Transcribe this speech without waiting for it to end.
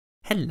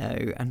Hello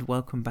and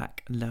welcome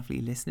back,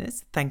 lovely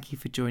listeners. Thank you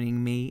for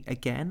joining me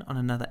again on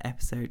another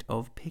episode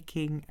of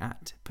Picking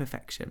at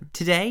Perfection.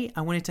 Today,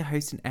 I wanted to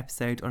host an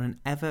episode on an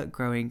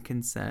ever-growing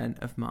concern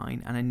of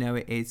mine, and I know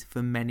it is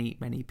for many,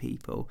 many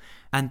people,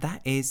 and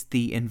that is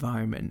the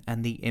environment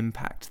and the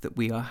impact that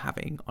we are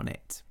having on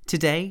it.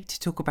 Today, to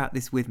talk about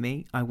this with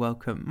me, I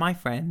welcome my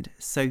friend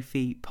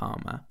Sophie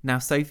Palmer. Now,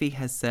 Sophie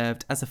has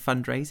served as a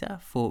fundraiser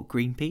for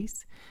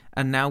Greenpeace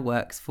and now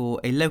works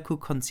for a local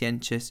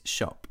conscientious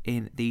shop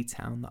in the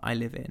town that I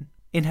live in.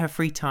 In her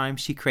free time,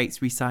 she creates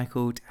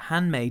recycled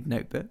handmade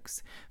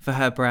notebooks for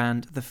her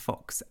brand, The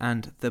Fox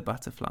and the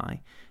Butterfly.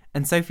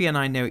 And Sophie and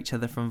I know each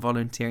other from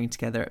volunteering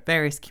together at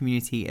various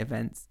community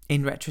events.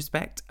 In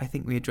retrospect, I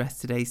think we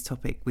addressed today's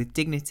topic with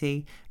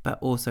dignity, but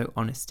also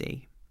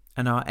honesty.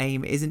 And our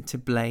aim isn't to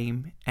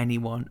blame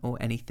anyone or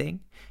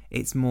anything.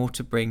 It's more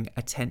to bring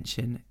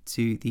attention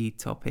to the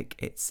topic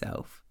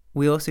itself.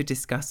 We also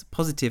discuss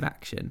positive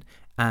action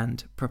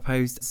and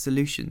proposed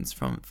solutions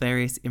from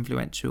various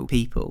influential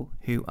people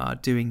who are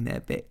doing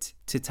their bit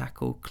to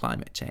tackle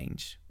climate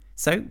change.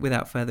 So,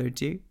 without further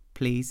ado,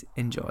 please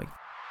enjoy. So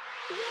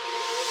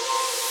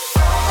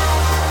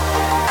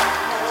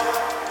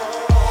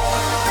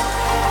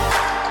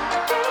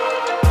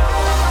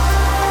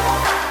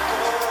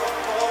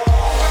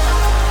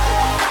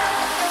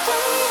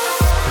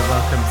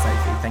welcome,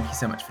 Sophie. Thank you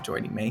so much for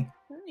joining me.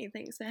 Hi,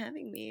 thanks for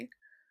having me.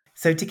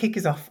 So to kick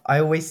us off, I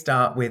always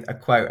start with a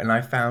quote, and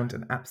I found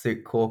an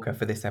absolute corker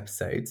for this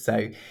episode.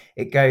 So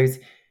it goes,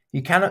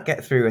 "You cannot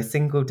get through a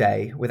single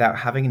day without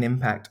having an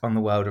impact on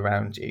the world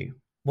around you.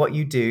 What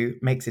you do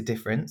makes a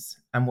difference,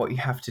 and what you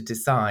have to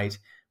decide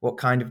what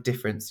kind of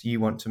difference you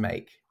want to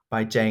make,"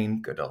 by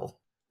Jane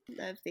Goodall.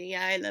 Lovely.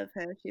 Yeah, I love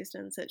her. She's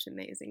done such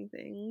amazing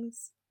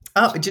things.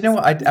 Oh, do you know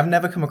what? I've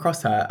never come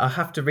across her. I'll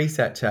have to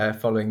research her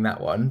following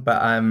that one.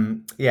 But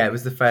yeah, it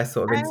was the first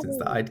sort of instance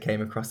that I'd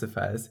came across of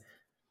hers.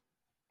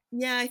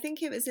 Yeah, I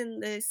think it was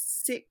in the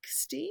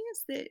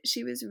 60s that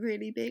she was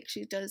really big.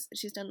 She's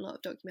done a lot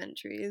of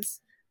documentaries.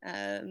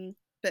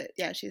 But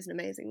yeah, she's an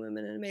amazing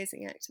woman, an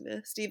amazing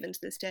activist, even to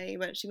this day.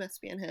 Well, she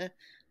must be in her,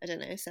 I don't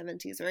know,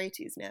 70s or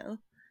 80s now.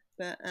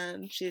 But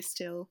she's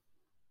still,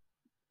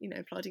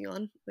 plodding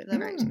on with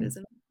her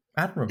activism.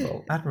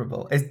 Admirable.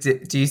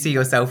 Do you see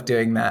yourself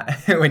doing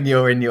that when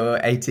you're in your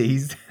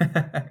 80s?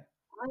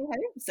 I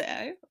hope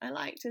so. I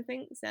like to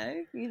think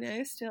so.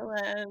 Still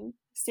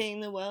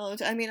seeing the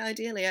world. I mean,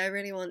 ideally, I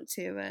really want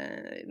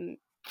to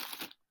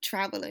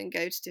travel and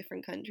go to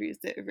different countries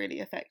that are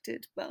really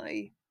affected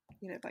by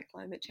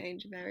climate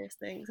change and various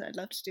things. I'd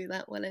love to do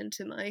that well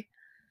into my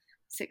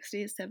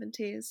 60s,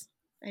 70s,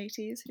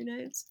 80s. Who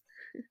knows?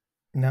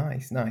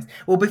 Nice.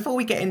 Well, before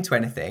we get into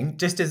anything,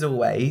 just as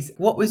always,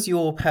 what was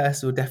your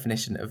personal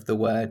definition of the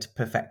word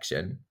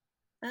perfection?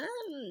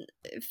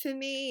 For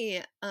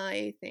me,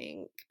 I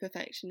think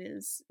perfection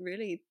is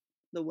really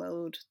the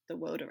world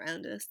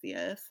around us, the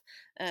earth,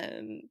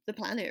 the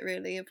planet,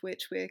 really, of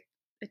which we're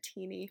a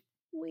teeny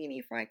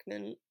weeny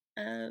fragment.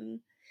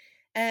 And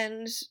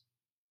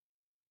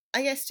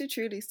I guess to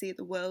truly see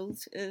the world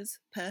as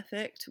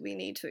perfect, we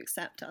need to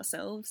accept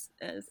ourselves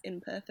as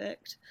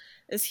imperfect.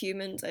 As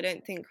humans, I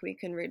don't think we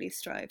can really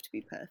strive to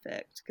be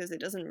perfect because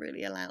it doesn't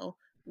really allow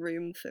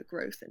room for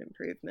growth and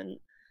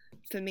improvement.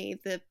 For me,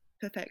 the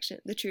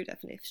true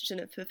definition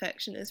of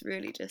perfection is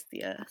really just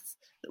the earth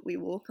that we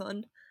walk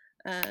on,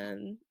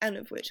 and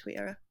of which we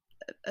are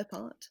a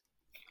part.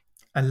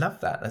 I love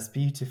that. That's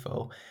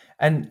beautiful.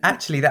 And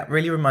actually, that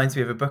really reminds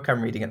me of a book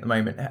I'm reading at the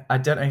moment. I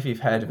don't know if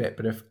you've heard of it,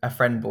 but a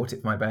friend bought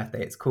it for my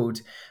birthday. It's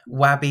called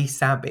Wabi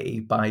Sabi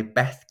by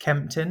Beth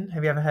Kempton.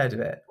 Have you ever heard of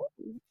it?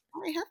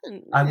 I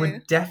haven't. No. I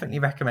would definitely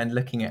recommend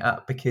looking it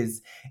up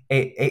because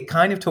it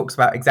kind of talks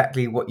about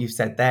exactly what you've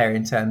said there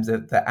in terms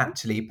of that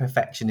actually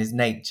perfection is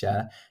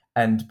nature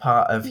and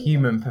part of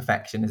human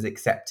perfection is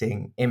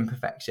accepting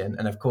imperfection.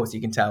 And of course, you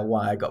can tell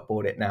why I got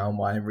bought it now and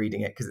why I'm reading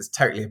it because it's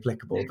totally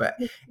applicable. But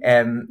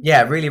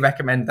yeah, really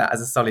recommend that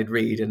as a solid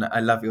read. And I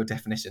love your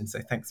definition. So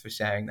thanks for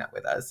sharing that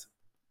with us.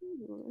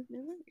 No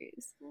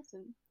worries.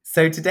 Awesome.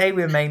 So today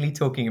we're mainly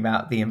talking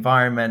about the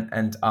environment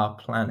and our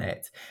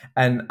planet.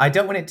 And I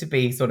don't want it to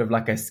be sort of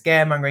like a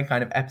scaremongering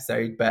kind of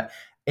episode, but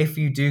if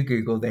you do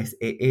Google this,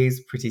 it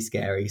is pretty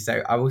scary.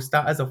 So I will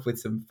start us off with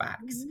some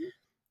facts.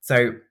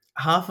 So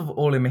half of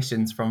all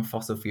emissions from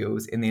fossil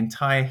fuels in the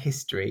entire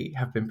history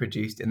have been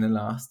produced in the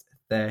last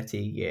 30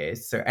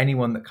 years. So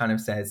anyone that kind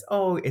of says,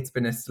 oh, it's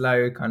been a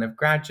slow kind of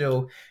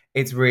gradual,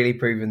 it's really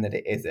proven that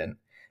it isn't.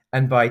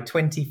 And by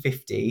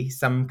 2050,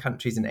 some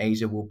countries in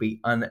Asia will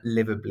be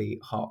unlivably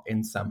hot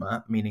in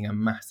summer, meaning a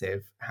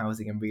massive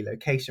housing and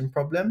relocation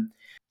problem.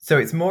 So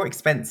it's more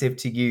expensive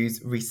to use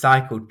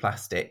recycled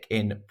plastic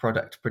in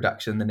product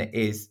production than it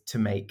is to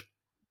make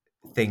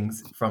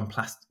things from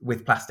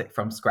plastic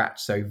from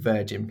scratch, so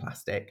virgin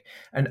plastic.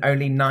 And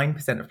only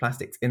 9% of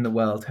plastics in the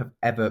world have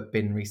ever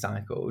been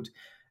recycled.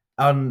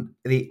 On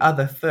the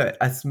other foot,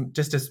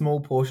 just a small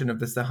portion of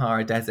the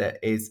Sahara Desert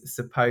is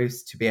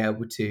supposed to be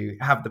able to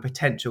have the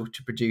potential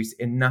to produce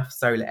enough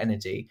solar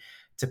energy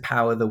to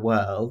power the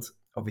world.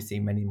 obviously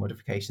many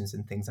modifications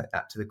and things like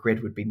that to the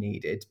grid would be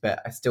needed,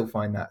 but I still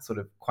find that sort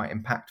of quite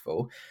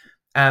impactful.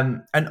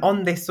 And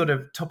on this sort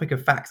of topic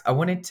of facts, I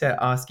wanted to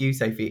ask you,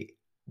 Sophie,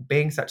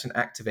 being such an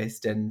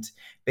activist and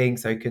being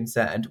so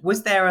concerned,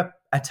 was there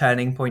a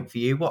turning point for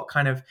you? What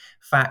kind of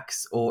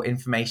facts or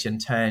information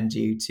turned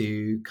you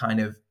to kind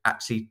of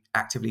actually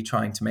actively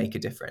trying to make a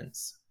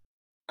difference?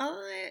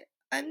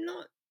 I'm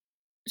not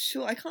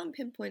sure. I can't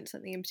pinpoint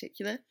something in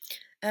particular,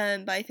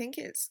 but I think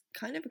it's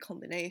kind of a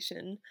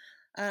combination.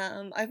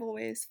 I've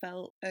always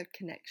felt a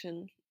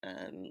connection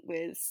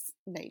with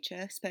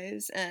nature, I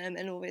suppose,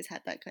 and always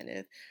had that kind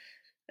of,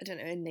 I don't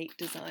know, innate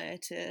desire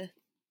to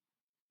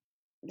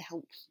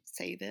help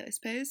save it, I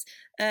suppose.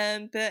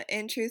 But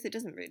in truth, it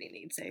doesn't really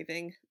need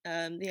saving.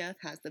 The earth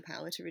has the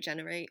power to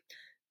regenerate,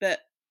 but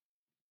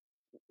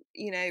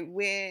we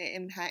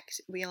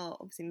are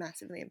obviously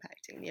massively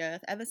impacting the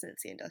earth ever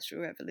since the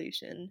Industrial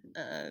Revolution,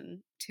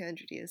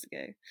 200 years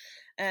ago,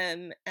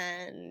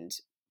 and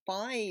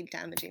by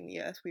damaging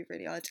the earth, we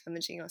really are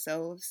damaging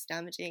ourselves,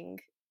 damaging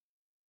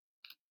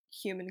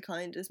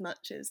humankind as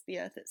much as the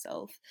earth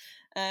itself.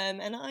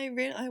 And I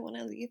want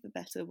to leave a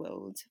better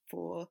world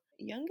for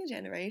younger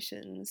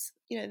generations.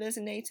 There's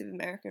a Native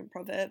American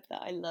proverb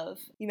that I love.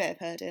 You may have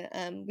heard it.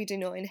 We do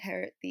not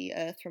inherit the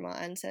earth from our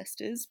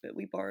ancestors, but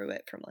we borrow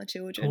it from our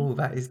children. Oh,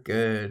 that is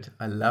good.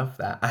 I love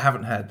that. I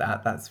haven't heard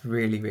that. That's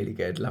really, really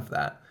good. Love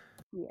that.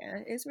 Yeah,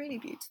 it's really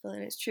beautiful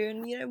and it's true.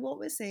 And what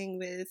we're seeing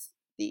with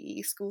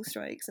the school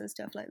strikes and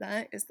stuff like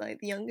that is like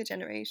the younger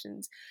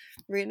generations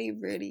really,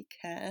 really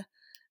care.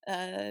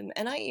 And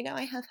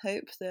I have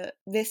hope that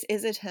this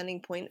is a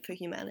turning point for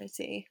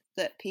humanity,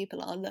 that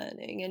people are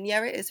learning. And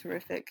yeah, it is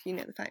horrific.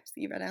 The facts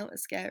that you read out are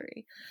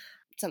scary.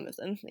 Some of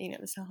them, the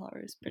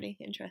Sahara is pretty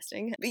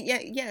interesting. But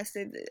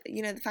so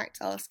the facts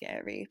are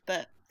scary,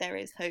 but there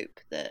is hope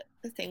that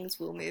things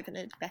will move in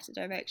a better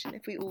direction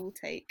if we all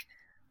take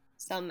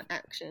some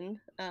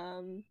action.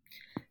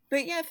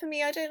 But yeah, for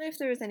me, I don't know if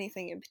there is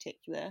anything in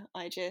particular.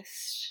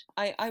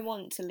 I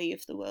want to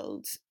leave the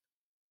world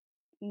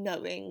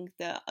knowing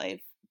that I've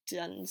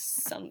done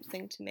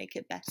something to make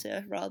it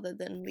better, rather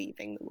than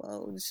leaving the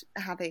world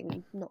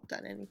having not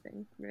done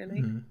anything,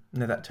 really.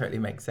 No, that totally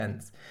makes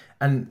sense.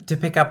 And to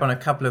pick up on a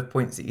couple of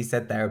points that you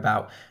said there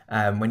about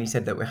when you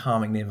said that we're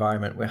harming the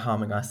environment, we're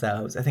harming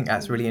ourselves, I think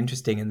that's really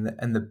interesting.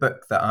 And the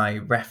book that I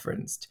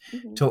referenced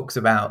talks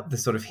about the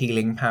sort of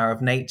healing power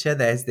of nature.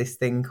 There's this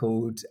thing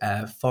called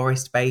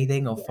forest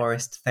bathing or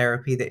forest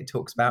therapy that it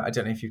talks about. I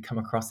don't know if you've come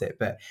across it,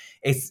 but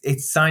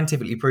it's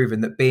scientifically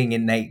proven that being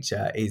in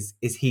nature is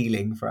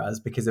healing for us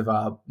because of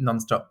our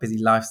non-stop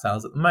busy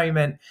lifestyles at the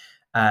moment.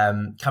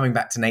 Coming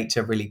back to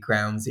nature really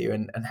grounds you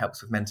and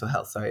helps with mental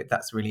health. So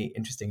that's really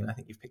interesting. And I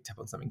think you've picked up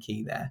on something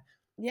key there.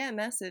 Yeah,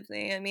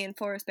 massively. I mean,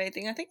 forest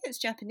bathing, I think it's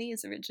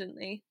Japanese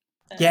originally.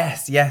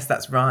 Yes,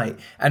 that's right.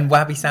 And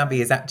wabi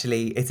sabi is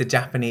actually, it's a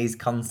Japanese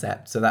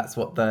concept. So that's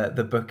what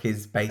the book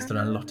is based on,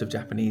 a lot of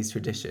Japanese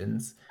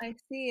traditions. I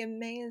see,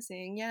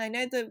 amazing. Yeah, I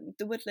know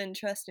the Woodland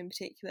Trust in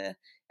particular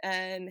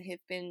have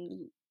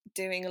been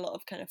doing a lot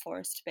of kind of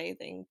forest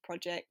bathing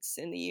projects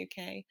in the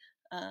UK.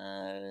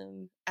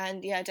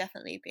 And yeah,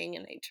 definitely being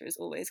in nature has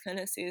always kind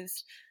of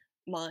soothed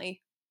my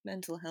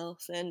mental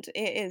health, and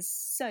it is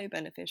so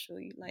beneficial.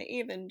 Like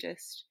even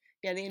just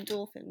the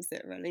endorphins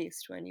that are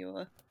released when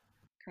you're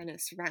kind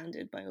of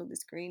surrounded by all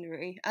this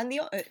greenery,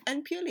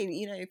 and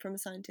purely from a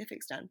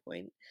scientific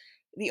standpoint,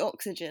 the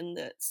oxygen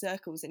that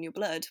circles in your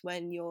blood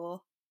when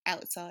you're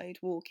outside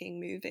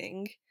walking,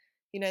 moving,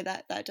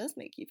 that does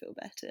make you feel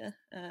better.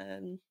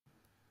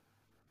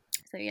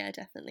 So yeah,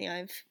 definitely,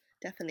 I've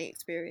definitely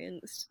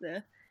experienced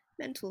the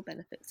mental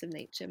benefits of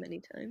nature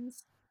many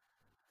times.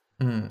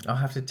 I'll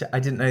have to. I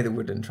didn't know the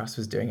Woodland Trust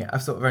was doing it.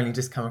 I've sort of only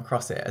just come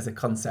across it as a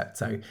concept,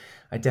 so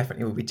I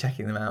definitely will be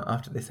checking them out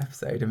after this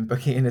episode and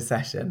booking in a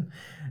session.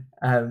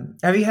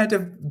 Have you heard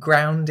of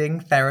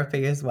grounding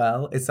therapy as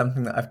well? It's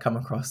something that I've come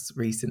across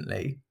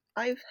recently.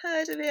 I've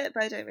heard of it,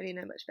 but I don't really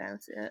know much about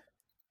it.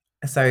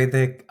 So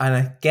and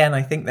again,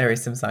 I think there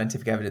is some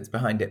scientific evidence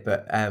behind it,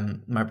 but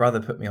my brother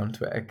put me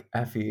onto it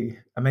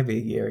maybe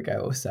a year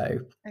ago or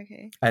so.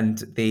 Okay.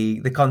 And the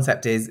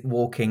concept is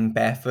walking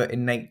barefoot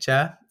in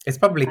nature. It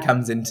probably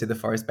comes into the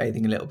forest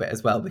bathing a little bit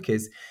as well,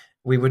 because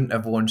we wouldn't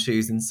have worn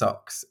shoes and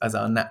socks as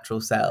our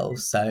natural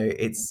selves. So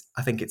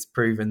I think it's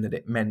proven that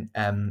it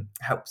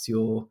helps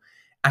your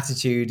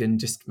attitude and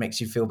just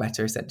makes you feel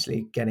better,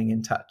 essentially getting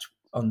in touch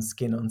on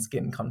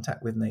skin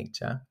contact with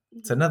nature.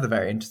 It's another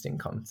very interesting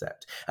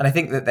concept. And I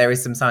think that there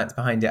is some science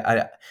behind it,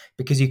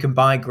 because you can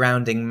buy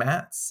grounding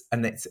mats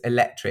and it's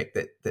electric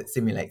that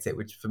simulates it,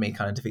 which for me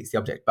kind of defeats the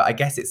object. But I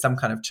guess it's some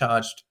kind of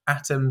charged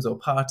atoms or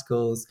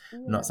particles.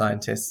 I'm not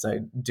scientists, so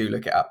do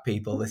look it up,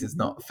 people. This is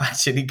not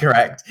factually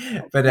correct.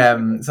 But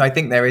so I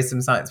think there is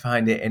some science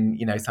behind it in,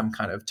 some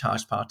kind of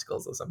charged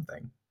particles or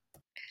something.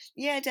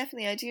 Yeah,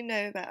 definitely. I do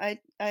know that.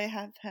 I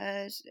have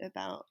heard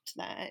about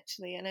that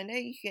actually, and I know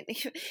you can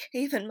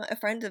even a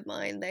friend of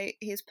mine.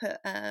 He's put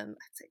I'd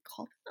say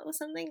copper or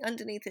something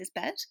underneath his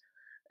bed,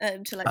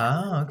 to like.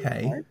 Ah,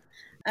 okay.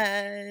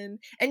 And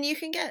you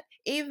can get,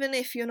 even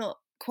if you're not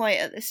quite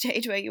at the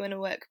stage where you want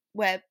to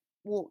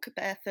walk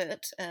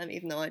barefoot,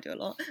 even though I do a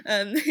lot,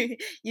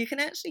 you can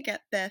actually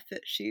get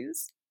barefoot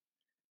shoes.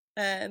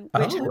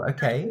 Which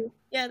okay.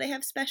 they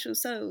have special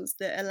soles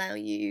that allow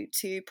you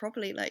to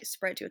properly like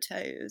spread your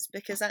toes,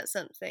 because that's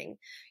something,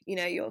 you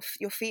know, your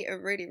feet are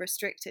really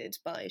restricted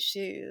by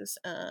shoes,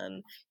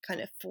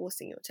 kind of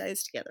forcing your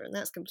toes together, and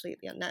that's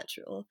completely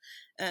unnatural.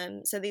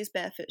 So these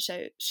barefoot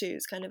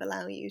shoes kind of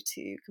allow you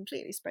to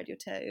completely spread your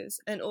toes,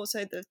 and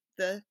also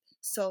the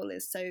sole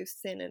is so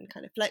thin and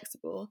kind of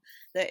flexible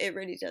that it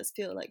really does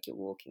feel like you're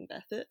walking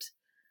barefoot.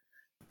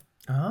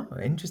 Oh,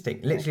 interesting.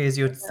 Literally, as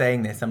you're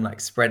saying this, I'm like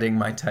spreading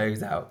my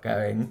toes out,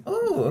 going,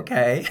 oh,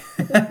 okay.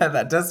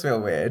 That does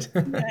feel weird.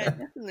 Yeah,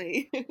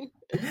 definitely.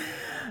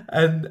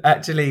 And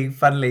actually,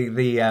 funnily,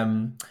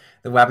 the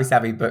Wabi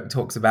Sabi book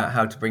talks about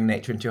how to bring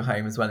nature into your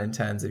home as well, in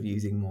terms of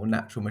using more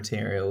natural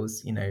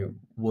materials, you know,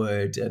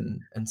 wood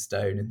and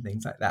stone and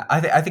things like that.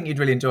 I think you'd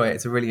really enjoy it.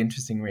 It's a really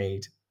interesting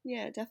read.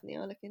 Yeah, definitely.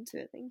 I'll look into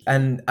it. Thank you.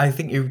 And I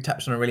think you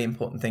touched on a really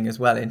important thing as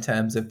well in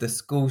terms of the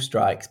school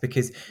strikes,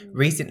 because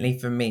recently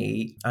for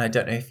me, and I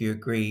don't know if you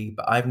agree,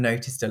 but I've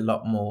noticed a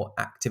lot more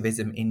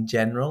activism in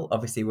general.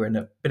 Obviously, we're in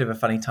a bit of a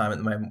funny time at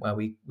the moment where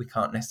we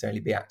can't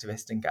necessarily be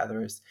activists and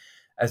gather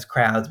as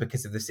crowds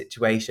because of the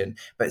situation.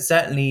 But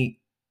certainly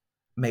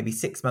maybe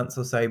 6 months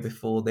or so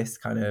before this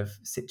kind of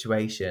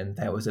situation,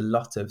 there was a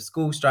lot of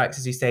school strikes,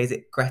 as you say. Is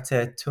it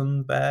Greta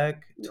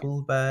Thunberg? Yes.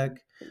 Thunberg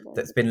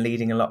that's been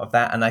leading a lot of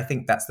that, and I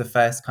think that's the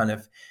first kind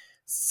of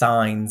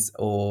signs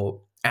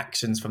or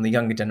actions from the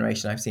younger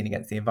generation I've seen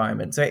against the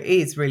environment. So it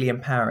is really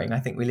empowering. I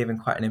think we live in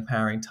quite an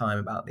empowering time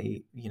about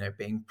the, you know,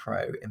 being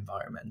pro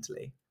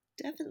environmentally.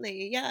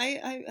 Definitely.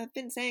 Yeah, I've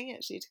been saying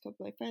actually to a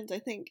couple of my friends, I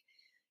think,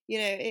 you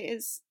know, it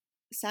is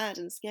sad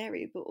and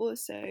scary, but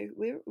also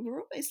we're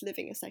almost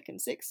living a second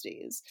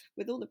 60s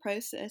with all the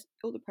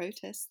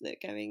protests that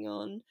are going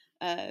on,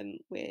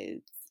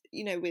 with,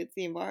 you know, with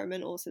the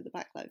environment, also the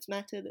Black Lives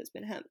Matter that's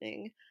been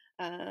happening.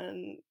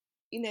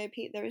 You know,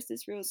 there is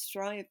this real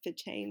strive for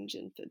change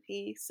and for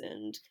peace,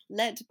 and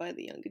led by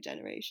the younger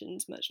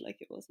generations, much like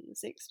it was in the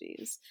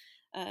 60s.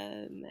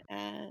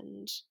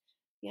 And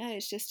yeah,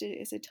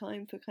 it's a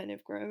time for kind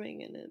of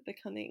growing and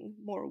becoming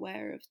more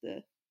aware of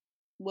the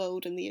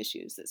world and the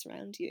issues that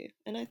surround you.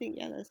 And I think,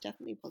 yeah, that's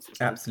definitely positive.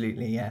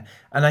 Absolutely, yeah.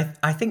 And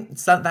I think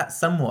that's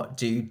somewhat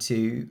due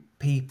to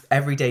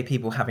everyday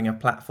people having a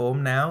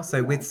platform now.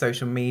 So with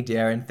social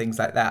media and things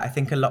like that, I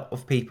think a lot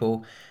of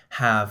people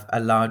have a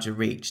larger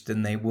reach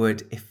than they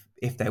would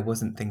if there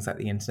wasn't things like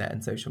the internet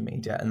and social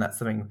media. And that's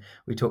something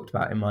we talked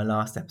about in my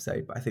last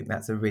episode, but I think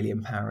that's a really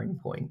empowering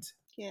point.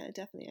 Yeah,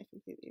 definitely. I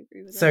completely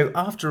agree with that. So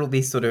after all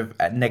these sort of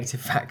negative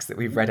facts that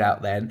we've read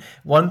out, then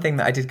one thing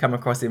that I did come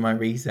across in my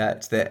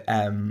research, that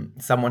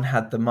someone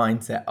had the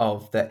mindset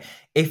of that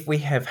if we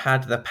have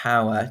had the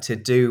power to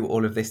do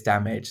all of this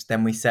damage,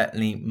 then we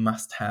certainly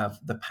must have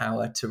the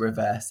power to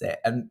reverse it.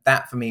 And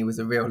that for me was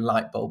a real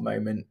light bulb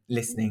moment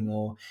listening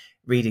or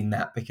reading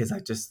that, because I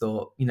just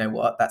thought, you know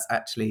what, that's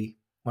actually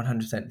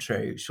 100%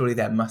 true. Surely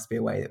there must be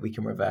a way that we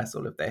can reverse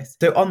all of this.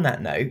 So on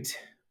that note,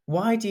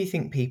 why do you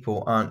think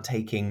people aren't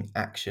taking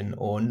action,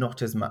 or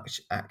not as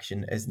much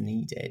action as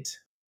needed?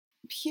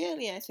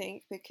 Purely, I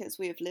think, because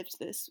we have lived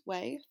this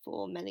way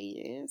for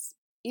many years.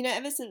 You know,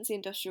 ever since the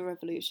Industrial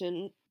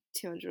Revolution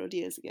 200 odd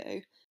years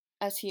ago,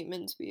 as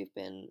humans, we've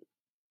been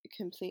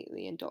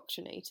completely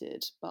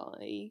indoctrinated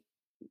by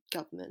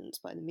government,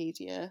 by the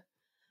media,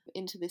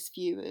 into this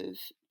view of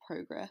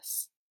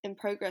progress. And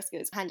progress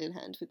goes hand in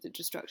hand with the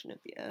destruction of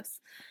the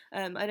earth.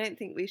 I don't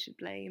think we should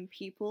blame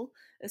people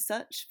as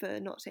such for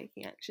not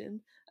taking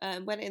action.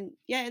 When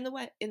in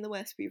the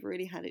West, we've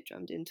really had it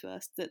drummed into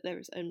us that there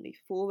is only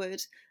forward,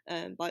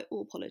 by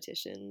all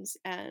politicians,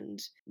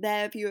 and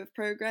their view of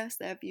progress,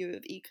 their view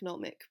of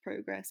economic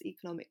progress,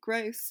 economic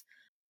growth,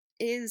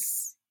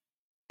 it's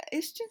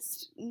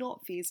just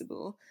not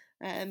feasible.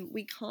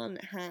 We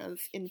can't have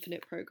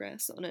infinite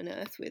progress on an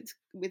earth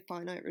with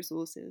finite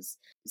resources.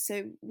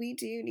 So we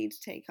do need to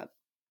take up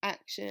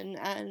action,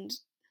 and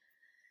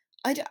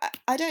I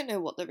don't know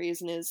what the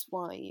reason is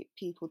why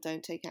people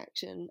don't take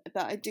action,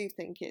 but I do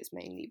think it's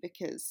mainly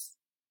because,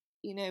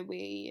 you know,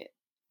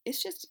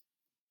 it's just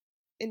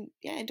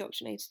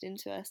indoctrinated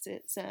into us.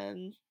 It's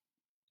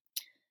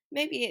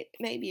maybe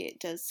it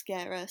does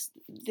scare us,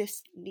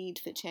 this need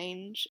for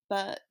change,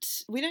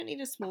 but we don't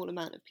need a small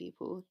amount of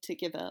people to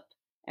give up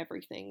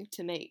everything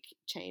to make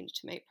change,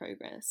 to make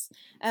progress.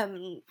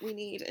 We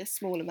need a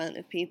small amount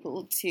of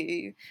people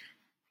to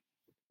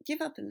give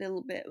up a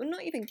little bit, well,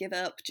 not even give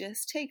up,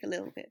 just take a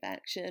little bit of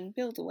action,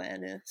 build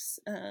awareness.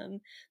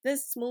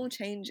 There's small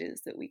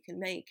changes that we can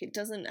make. It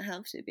doesn't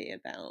have to be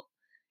about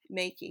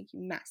making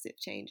massive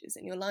changes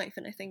in your life.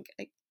 And I think,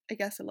 I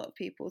guess a lot of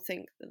people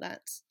think that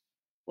that's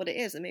what it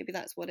is, and maybe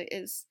that's what it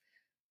is,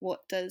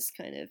 what does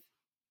kind of,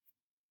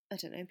 I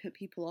don't know, put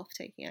people off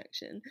taking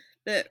action.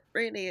 But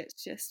really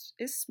it's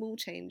small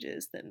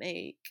changes that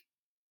make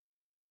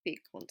big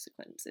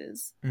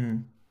consequences.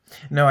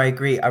 No, I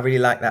agree. I really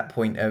like that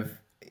point of,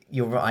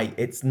 you're right,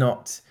 it's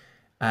not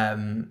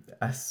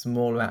a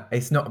small amount.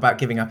 It's not about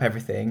giving up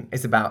everything.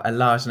 It's about a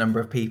large number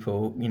of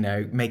people,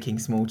 making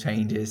small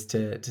changes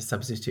to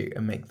substitute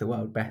and make the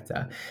world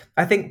better.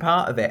 I think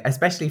part of it,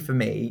 especially for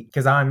me,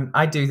 because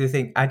I do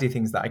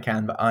things that I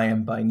can, but I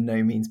am by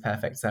no means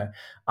perfect. So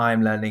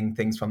I'm learning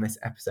things from this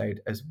episode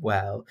as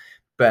well.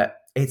 But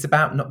it's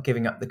about not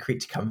giving up the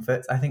creature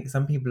comforts. I think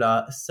some people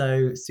are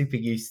so super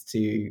used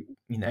to,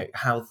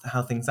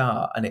 how things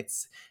are, and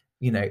it's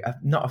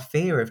not a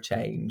fear of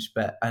change,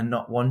 but a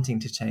not wanting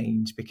to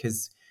change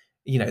because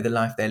the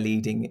life they're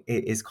leading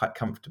is quite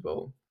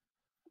comfortable.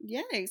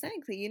 Yeah,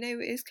 exactly.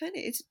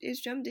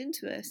 It's jumped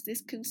into us,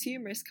 this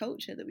consumerist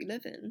culture that we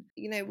live in.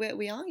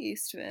 We are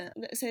used to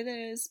it. So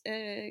there's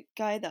a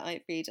guy that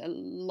I read a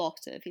lot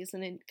of. He's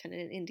kind of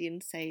an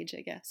Indian sage,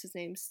 I guess. His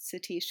name's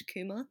Satish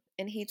Kumar,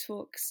 and he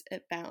talks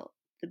about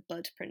the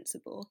bud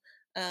principle,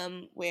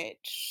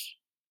 which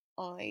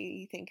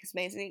I think is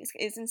amazing.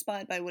 It's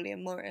inspired by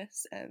William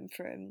Morris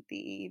from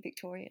the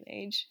Victorian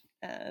age,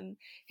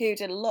 who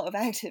did a lot of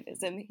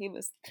activism. He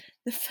was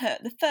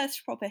the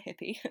first proper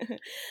hippie.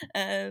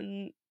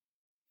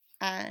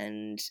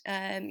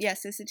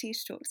 So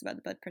Satish talks about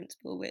the bud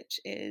principle, which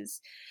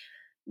is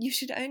you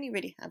should only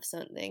really have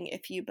something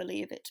if you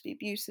believe it to be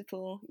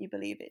beautiful, you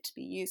believe it to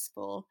be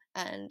useful,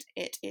 and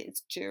it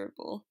is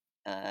durable.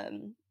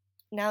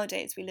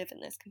 Nowadays, we live in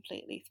this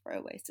completely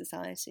throwaway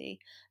society,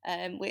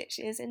 which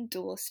is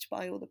endorsed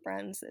by all the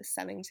brands that are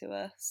selling to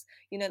us.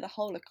 The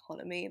whole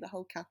economy, the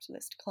whole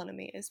capitalist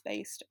economy is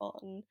based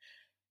on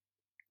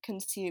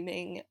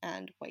consuming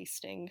and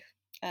wasting.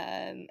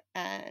 And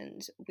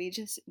we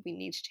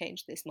need to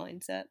change this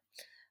mindset.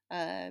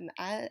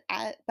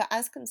 But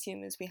as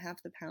consumers, we have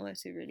the power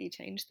to really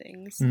change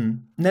things.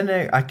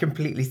 No, I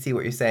completely see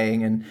what you're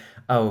saying, and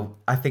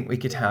I think we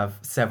could have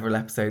several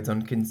episodes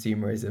on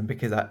consumerism,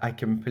 because I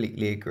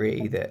completely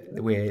agree that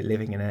we're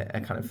living in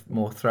a kind of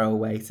more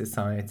throwaway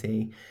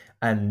society,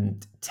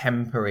 and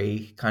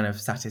temporary kind of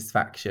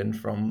satisfaction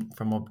from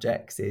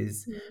objects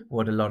is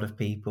what a lot of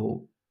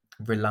people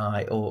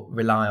rely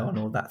on,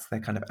 or that's their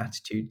kind of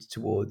attitude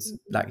towards,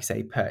 like you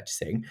say,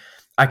 purchasing.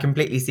 I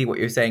completely see what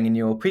you're saying in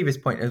your previous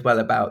point as well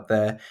about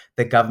the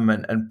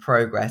government and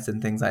progress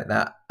and things like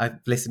that. I've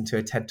listened to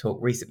a TED talk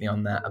recently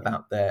on that,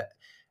 about the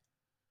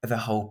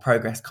whole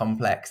progress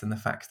complex, and the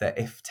fact that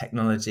if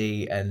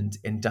technology and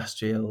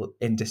industrial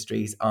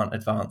industries aren't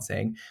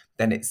advancing,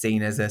 then it's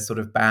seen as a sort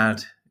of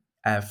bad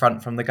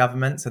front from the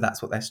government. So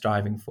that's what they're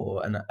striving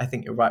for. And I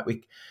think you're right.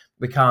 We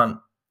can't,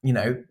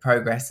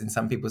 progress in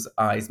some people's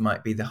eyes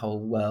might be the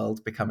whole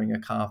world becoming a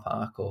car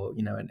park, or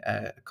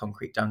a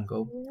concrete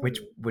jungle,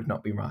 which would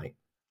not be right.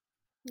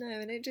 No,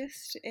 and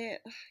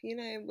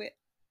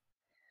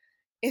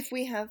if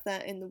we have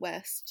that in the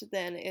West,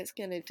 then it's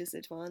going to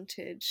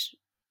disadvantage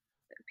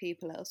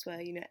people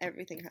elsewhere.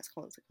 Everything has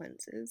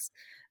consequences,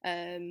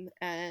 and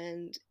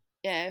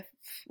yeah, if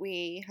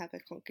we have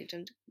a concrete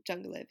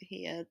jungle over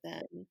here,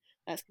 then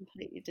that's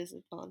completely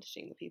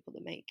disadvantaging the people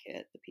that make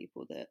it, the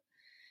people that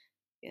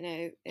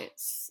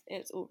it's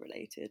all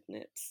related. And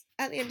it's,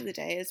 at the end of the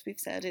day, as we've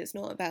said, it's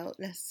not about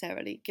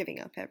necessarily giving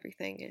up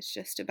everything. It's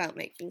just about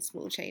making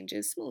small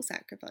changes, small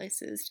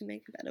sacrifices to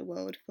make a better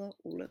world for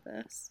all of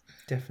us.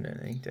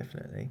 Definitely.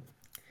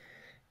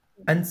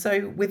 And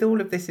so, with all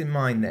of this in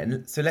mind,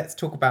 then, so let's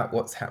talk about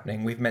what's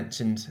happening. We've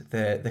mentioned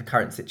the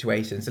current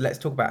situation, so let's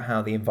talk about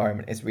how the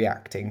environment is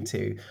reacting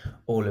to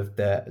all of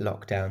the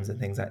lockdowns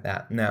and things like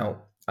that.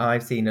 Now,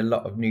 I've seen a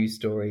lot of news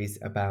stories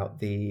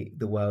about the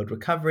world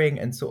recovering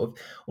and sort of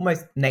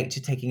almost nature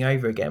taking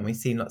over again. We've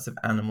seen lots of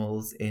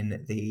animals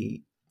in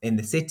the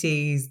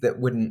cities that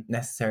wouldn't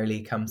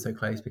necessarily come so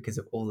close because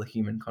of all the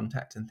human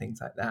contact and things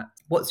like that.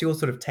 What's your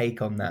sort of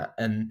take on that,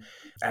 and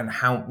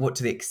what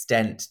to the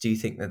extent do you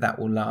think that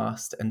will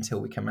last until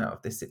we come out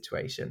of this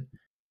situation?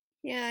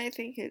 Yeah, I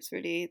think it's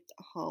really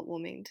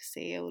heartwarming to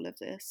see all of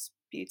this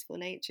beautiful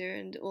nature,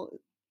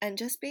 and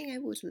just being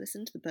able to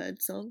listen to the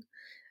bird song,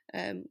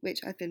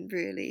 which I've been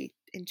really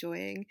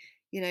enjoying.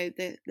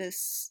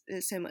 There's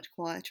so much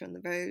quieter on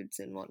the roads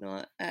and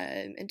whatnot,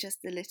 and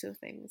just the little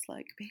things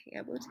like being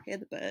able to hear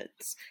the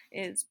birds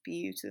is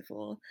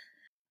beautiful.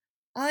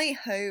 I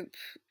hope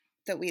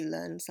that we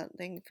learn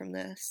something from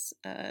this.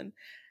 In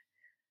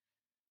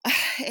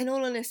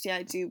all honesty,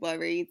 I do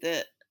worry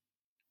that,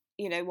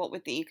 what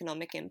with the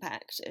economic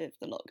impact of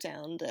the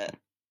lockdown, that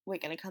we're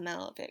going to come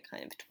out of it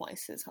kind of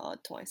twice as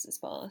hard, twice as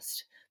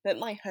fast. But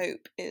my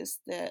hope is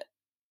that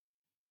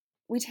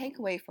we take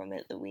away from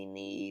it that we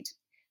need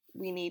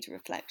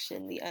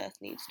reflection. The earth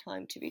needs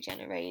time to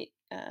regenerate.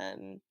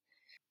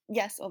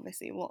 Yes,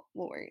 obviously, what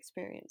we're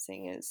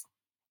experiencing is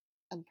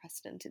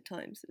unprecedented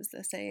times, as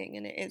they're saying,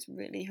 and it is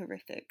really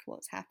horrific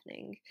what's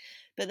happening.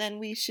 But then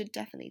we should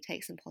definitely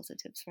take some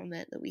positives from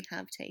it, that we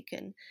have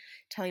taken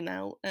time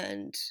out,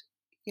 and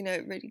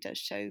it really does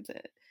show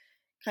that,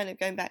 kind of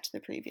going back to the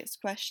previous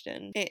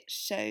question, it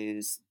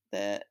shows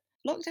that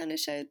lockdown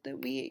has showed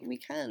that we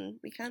can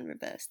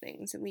reverse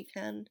things, and we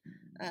can,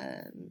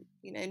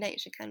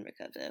 nature can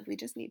recover. We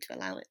just need to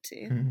allow it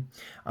to.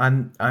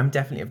 I'm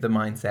definitely of the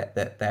mindset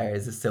that there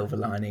is a silver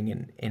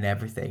lining in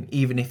everything,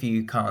 even if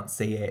you can't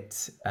see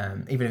it,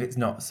 even if it's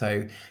not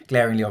so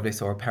glaringly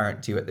obvious or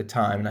apparent to you at the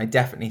time. And I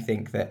definitely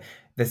think that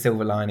the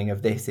silver lining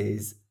of this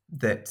is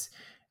that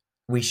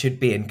we should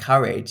be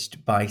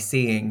encouraged by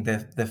seeing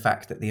the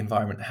fact that the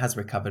environment has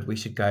recovered. We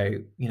should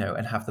go,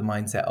 and have the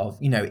mindset of,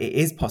 it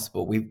is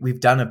possible.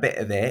 We've done a bit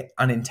of it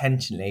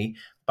unintentionally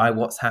by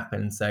what's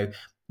happened. So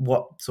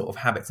what sort of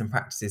habits and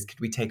practices could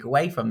we take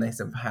away from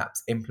this and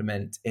perhaps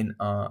implement in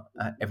our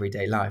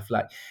everyday life?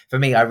 Like for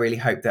me, I really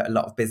hope that a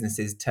lot of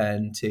businesses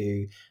turn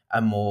to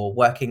a more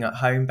working at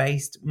home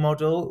based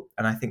model.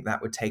 And I think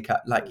that would take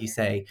up, like you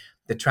say,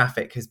 the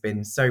traffic has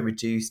been so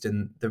reduced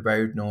and the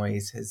road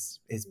noise has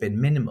been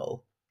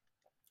minimal.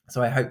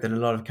 So I hope that a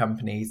lot of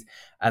companies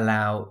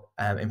allow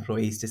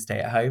employees to stay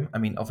at home. I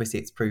mean, obviously,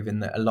 it's proven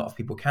that a lot of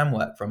people can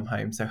work from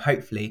home. So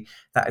hopefully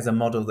that is a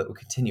model that will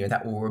continue and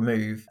that will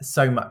remove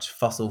so much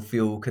fossil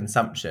fuel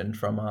consumption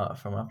from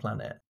our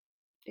planet.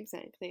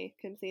 Exactly,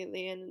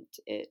 completely. And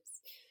it's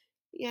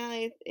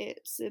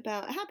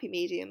about a happy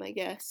medium, I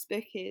guess,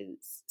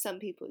 because some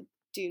people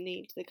do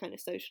need the kind of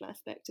social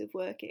aspect of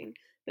working.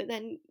 But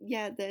then,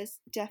 there's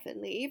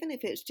definitely, even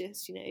if it's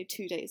just,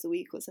 2 days a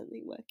week or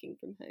something working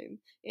from home,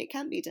 it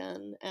can be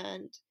done,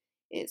 and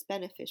it's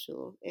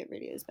beneficial. It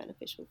really is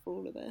beneficial for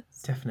all of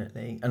us.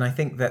 Definitely. And I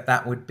think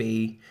that would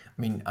be,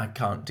 I mean, I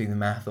can't do the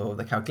math or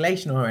the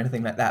calculation or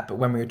anything like that, but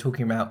when we were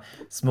talking about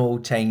small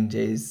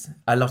changes,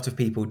 a lot of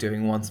people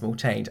doing one small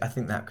change, I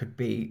think that could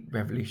be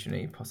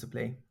revolutionary,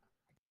 possibly.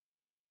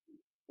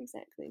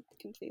 Exactly. I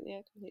completely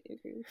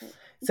agree with that.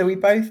 So we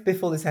both,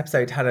 before this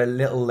episode, had a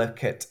little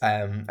look at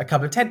a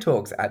couple of TED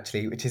Talks,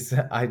 actually, which is,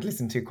 I'd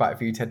listened to quite a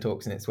few TED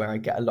Talks, and it's where I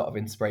get a lot of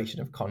inspiration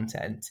of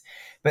content.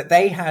 But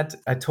they had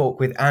a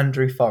talk with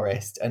Andrew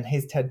Forrest, and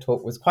his TED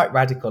Talk was quite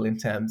radical in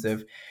terms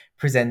of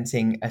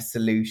presenting a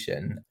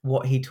solution.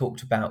 What he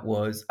talked about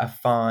was a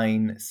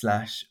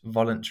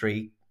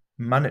fine/voluntary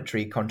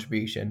monetary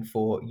contribution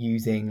for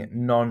using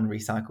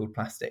non-recycled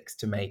plastics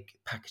to make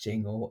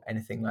packaging or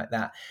anything like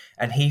that.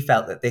 And he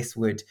felt that this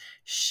would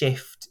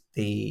shift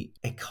the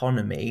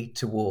economy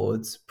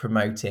towards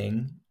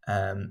promoting,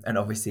 and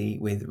obviously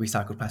with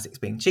recycled plastics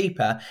being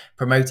cheaper,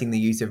 promoting the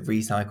use of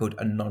recycled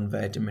and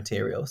non-virgin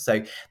materials.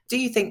 So do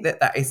you think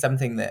that is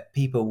something that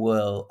people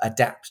will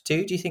adapt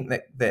to? Do you think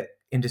that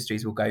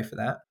industries will go for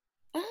that?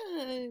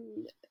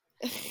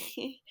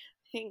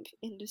 I think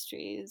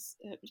industry is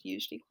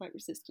usually quite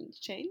resistant to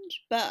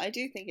change, but I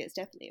do think it's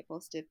definitely a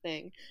positive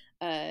thing.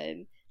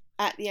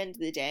 At the end of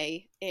the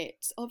day,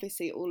 it's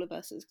obviously all of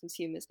us as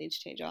consumers need to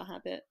change our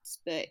habits,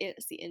 but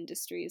it's the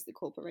industries, the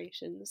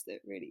corporations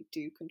that really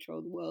do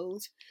control the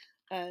world.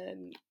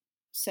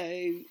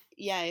 So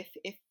yeah,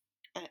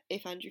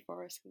 if Andrew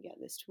Forrest can get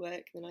this to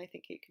work, then I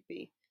think it could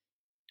be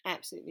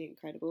absolutely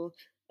incredible.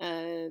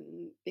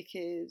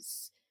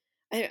 Because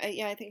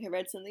I think I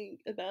read something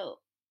about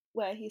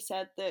where he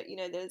said that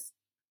there's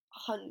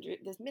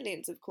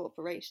millions of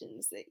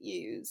corporations that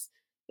use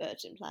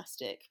virgin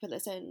plastic, but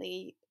there's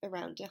only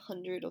around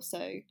 100 or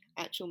so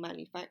actual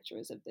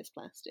manufacturers of this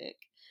plastic.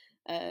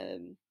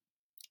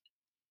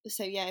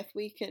 So if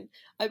we can,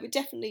 I would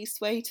definitely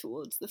sway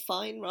towards the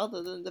fine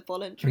rather than the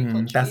voluntary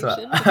contribution. That's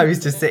what I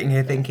was just sitting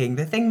here thinking.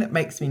 The thing that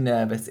makes me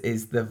nervous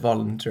is the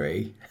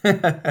voluntary.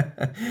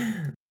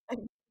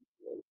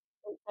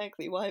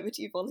 Exactly. Why would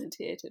you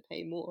volunteer to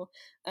pay more?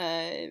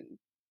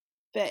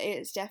 But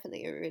it's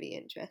definitely a really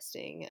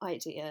interesting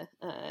idea,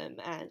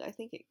 and I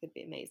think it could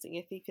be amazing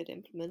if we could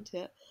implement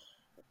it.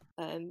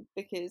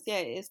 Because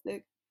it's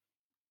the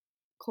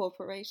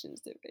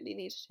corporations that really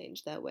need to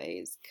change their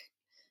ways.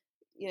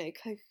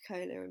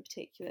 Coca-Cola in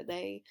particular,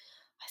 I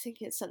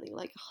think it's something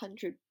like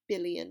 100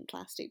 billion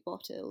plastic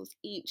bottles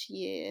each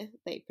year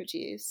they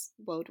produce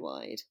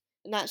worldwide,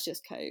 and that's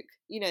just Coke.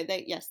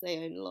 They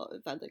own a lot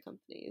of other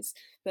companies,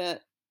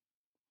 but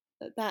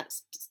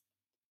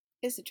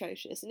it's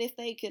atrocious. And if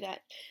they could,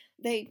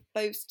 they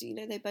boast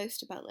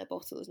about their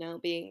bottles now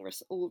being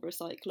all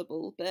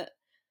recyclable, but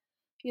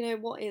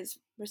what is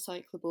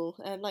recyclable?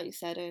 Like you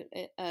said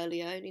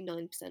earlier, only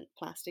 9%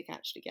 plastic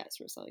actually gets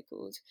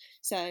recycled.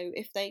 So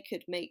if they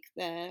could make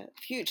their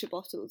future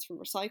bottles from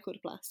recycled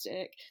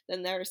plastic,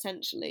 then they're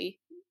essentially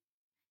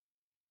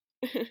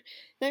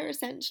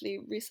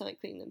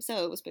recycling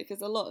themselves,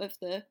 because a lot of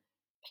the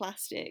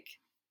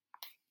plastic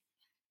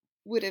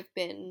would have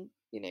been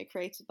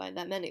created by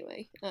them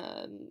anyway.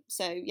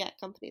 So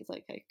companies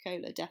like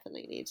Coca-Cola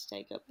definitely need to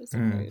take up this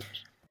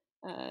approach.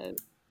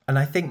 And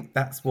I think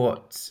that's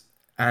what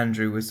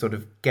Andrew was sort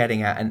of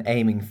getting at and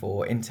aiming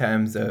for, in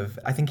terms of,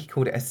 I think he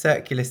called it a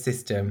circular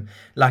system,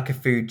 like a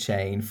food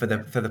chain for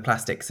the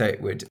plastic, so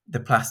it would the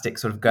plastic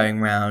sort of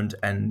going round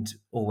and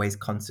always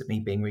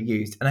constantly being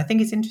reused. And I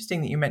think it's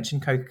interesting that you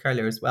mentioned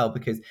Coca-Cola as well,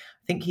 because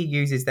I think he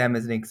uses them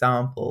as an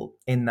example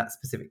in that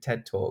specific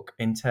TED talk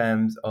in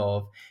terms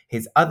of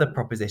his other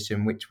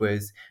proposition, which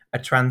was a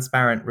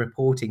transparent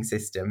reporting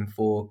system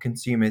for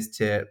consumers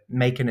to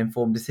make an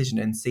informed decision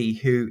and see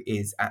who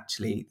is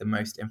actually the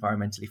most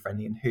environmentally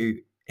friendly and who,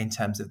 in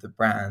terms of the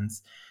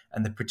brands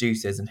and the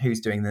producers, and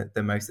who's doing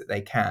the most that they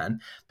can.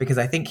 Because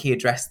I think he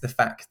addressed the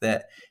fact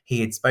that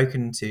he had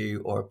spoken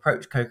to or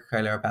approached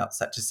Coca-Cola about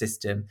such a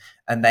system,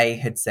 and they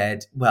had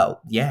said, well,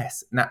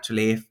 yes,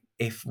 naturally,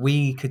 if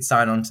we could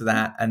sign on to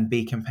that and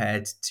be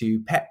compared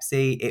to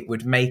Pepsi, it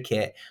would make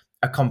it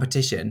a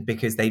competition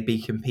because they'd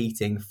be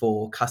competing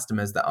for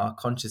customers that are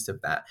conscious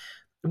of that.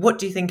 What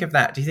do you think of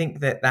that? Do you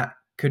think that that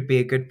could be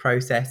a good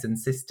process and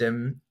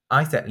system?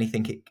 I certainly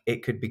think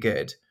it could be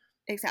good.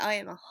 Exactly, I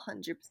am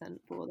 100%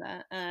 for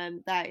that.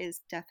 That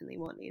is definitely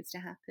what needs to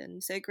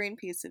happen. So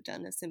Greenpeace have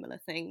done a similar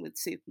thing with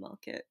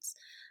supermarkets.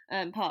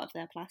 Part of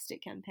their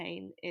plastic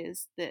campaign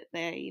is that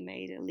they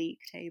made a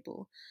league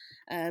table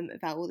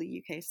about all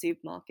the UK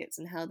supermarkets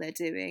and how they're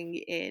doing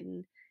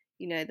in,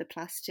 the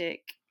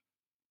plastic,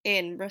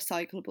 in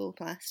recyclable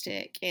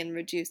plastic, in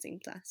reducing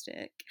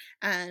plastic.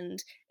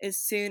 And as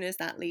soon as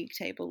that league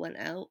table went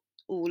out,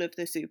 all of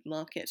the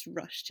supermarkets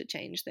rushed to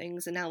change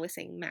things, and now we're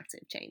seeing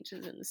massive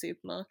changes in the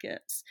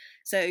supermarkets.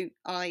 So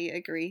I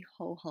agree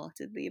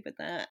wholeheartedly with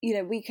that.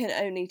 We can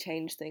only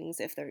change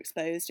things if they're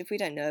exposed. If we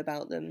don't know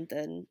about them,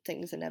 then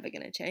things are never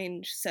going to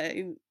change.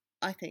 So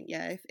I think,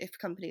 yeah, if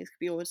companies could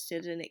be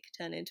audited and it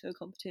could turn into a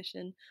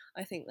competition,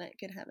 I think that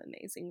could have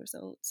amazing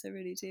results. I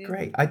really do.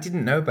 Great. I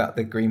didn't know about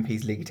the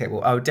Greenpeace League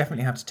table. I would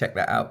definitely have to check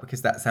that out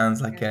because that sounds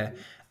like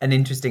an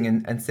interesting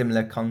and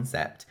similar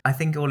concept. I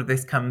think all of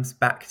this comes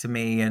back to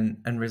me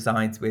and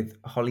resides with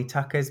Holly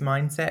Tucker's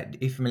mindset.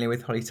 Are you familiar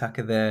with Holly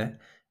Tucker, the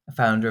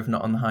founder of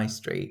Not on the High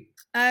Street?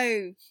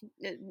 Oh,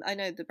 I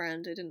know the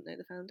brand. I didn't know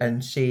the founder.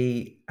 And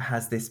she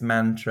has this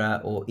mantra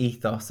or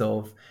ethos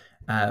of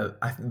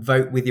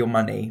vote with your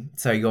money.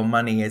 So your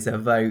money is a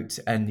vote,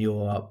 and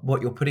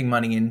what you're putting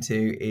money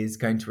into is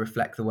going to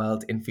reflect the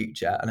world in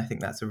future. And I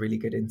think that's a really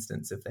good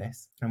instance of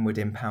this, and would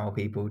empower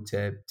people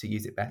to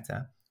use it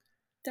better.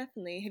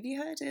 Definitely. Have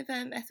you heard of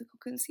Ethical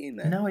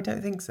Consumer? No, I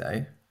don't think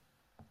so.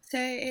 So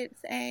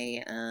it's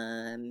a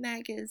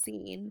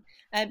magazine,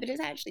 but it's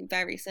actually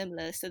very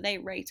similar. So they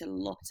rate a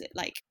lot,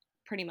 like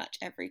pretty much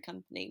every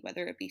company,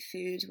 whether it be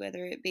food,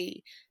 whether it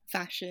be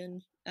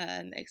fashion,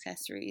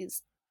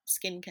 accessories,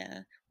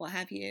 skincare, what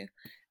have you.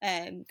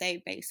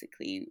 They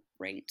basically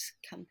rate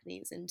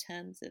companies in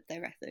terms of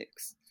their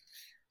ethics.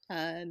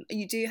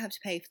 You do have to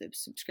pay for the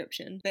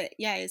subscription, but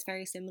yeah, it's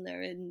very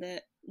similar in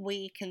that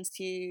we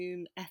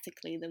consume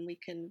ethically, then we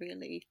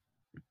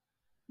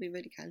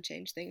really can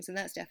change things, and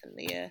that's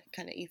definitely a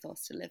kind of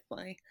ethos to live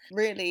by.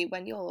 Really,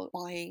 when you're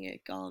buying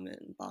a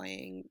garment,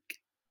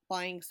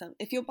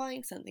 if you're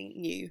buying something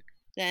new,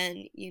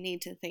 then you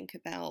need to think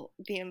about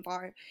the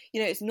environment.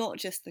 It's not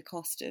just the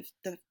cost of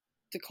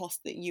the cost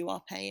that you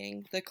are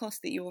paying. The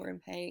cost that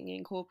you're paying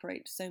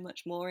incorporates so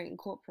much more. It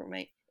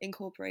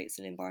incorporates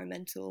an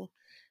environmental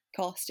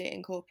cost. It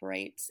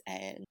incorporates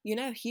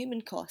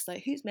human cost.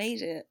 Like, who's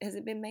made it? Has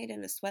it been made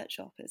in a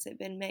sweatshop? Has it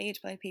been made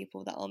by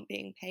people that aren't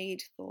being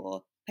paid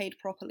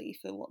properly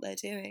for what they're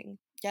doing?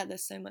 Yeah,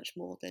 there's so much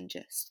more than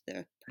just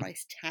the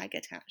price tag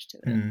attached to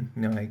it.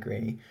 No, I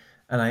agree.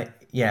 And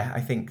I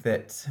think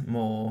that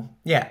more,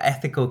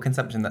 ethical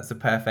consumption, that's the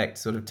perfect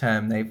sort of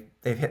term. They've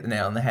hit the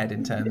nail on the head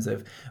in terms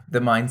of the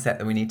mindset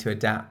that we need to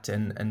adapt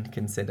and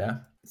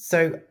consider.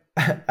 So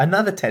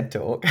another TED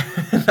talk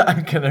that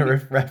I'm going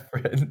to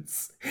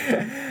reference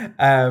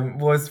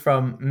was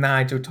from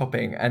Nigel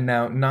Topping. And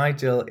now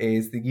Nigel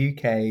is the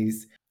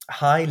UK's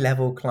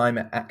high-level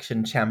climate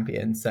action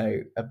champion,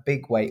 so a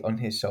big weight on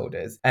his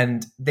shoulders.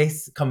 And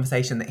this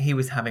conversation that he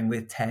was having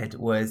with Ted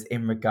was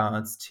in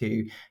regards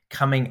to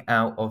coming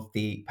out of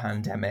the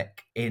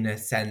pandemic in a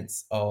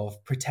sense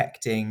of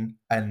protecting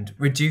and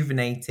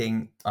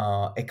rejuvenating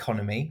our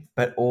economy,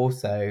 but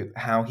also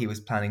how he was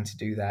planning to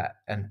do that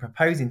and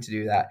proposing to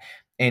do that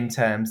in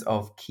terms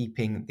of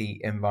keeping the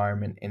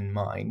environment in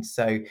mind.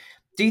 So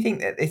do you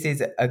think that this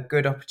is a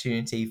good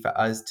opportunity for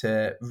us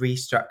to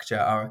restructure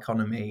our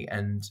economy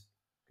and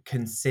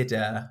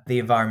consider the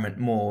environment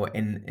more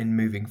in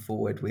moving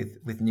forward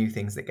with new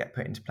things that get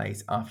put into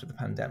place after the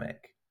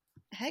pandemic?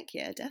 Heck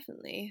yeah,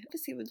 definitely.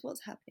 Obviously, with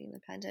what's happening in the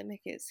pandemic,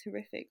 it's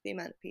horrific the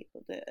amount of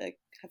people that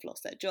have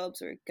lost their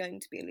jobs or are going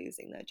to be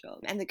losing their job.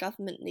 And the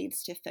government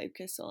needs to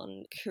focus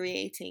on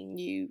creating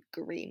new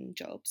green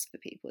jobs for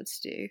people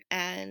to do.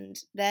 And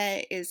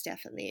there is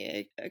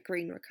definitely a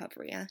green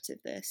recovery out of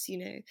this,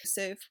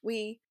 So if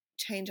we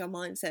change our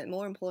mindset,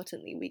 more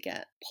importantly, we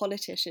get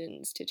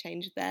politicians to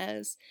change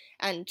theirs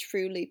and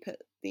truly put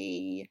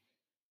the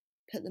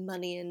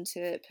money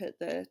into it, put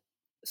the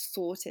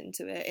thought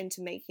into it,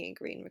 into making a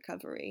green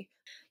recovery.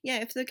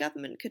 Yeah, if the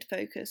government could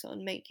focus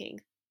on making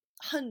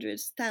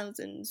hundreds,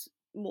 thousands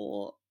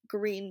more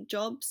green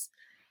jobs,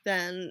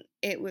 then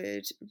it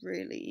would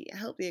really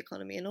help the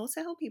economy and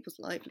also help people's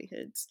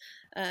livelihoods,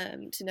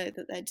 to know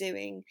that they're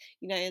doing,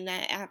 in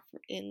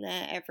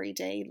their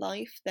everyday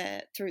life,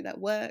 through their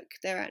work,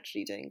 they're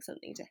actually doing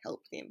something to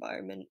help the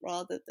environment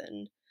rather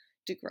than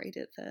degrade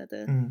it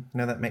further.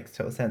 No, that makes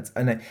total sense.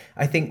 And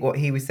I think what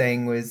he was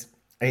saying was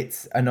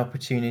it's an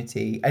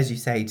opportunity, as you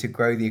say, to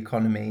grow the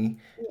economy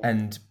Yeah.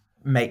 and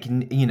make,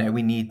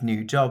 we need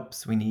new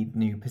jobs, we need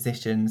new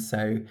positions.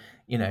 So,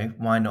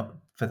 why not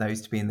for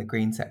those to be in the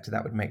green sector?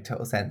 That would make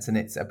total sense. And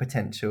it's a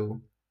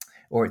potential,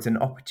 or it's an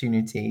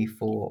opportunity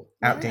for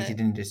Yeah. outdated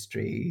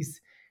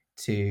industries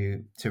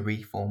to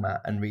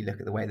reformat and relook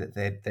at the way that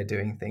they're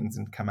doing things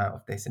and come out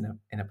of this in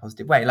a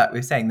positive way. Like we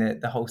were saying,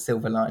 the whole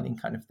silver lining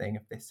kind of thing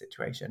of this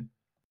situation.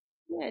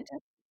 Yeah,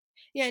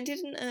 yeah, and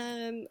didn't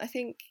I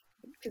think,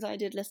 because I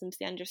did listen to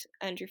the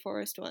Andrew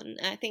Forrest one,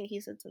 and I think he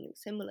said something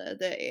similar,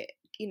 that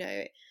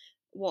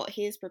what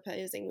he's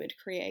proposing would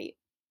create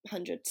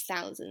hundreds,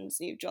 thousands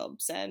new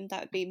jobs, and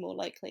that would be more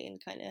likely in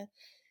kind of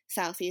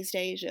Southeast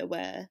Asia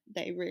where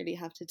they really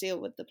have to deal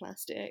with the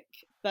plastic.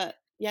 But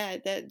yeah,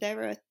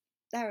 there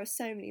are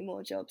so many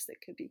more jobs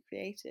that could be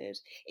created,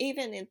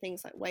 even in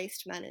things like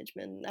waste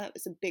management. That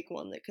was a big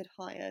one that could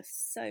hire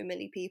so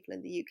many people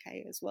in the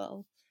UK as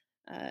well.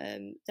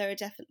 There's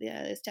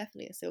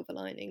definitely a silver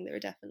lining. There are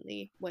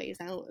definitely ways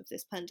out of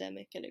this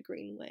pandemic in a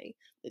green way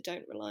that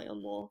don't rely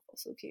on more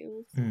fossil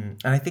fuels. And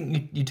I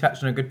think you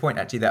touched on a good point,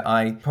 actually, that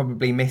I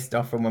probably missed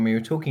off from when we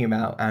were talking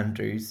about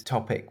Andrew's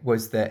topic,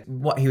 was that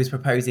what he was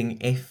proposing,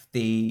 if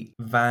the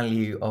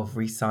value of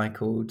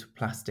recycled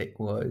plastic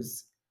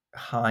was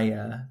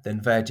higher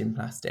than virgin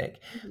plastic,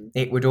 Mm-hmm.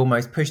 it would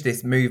almost push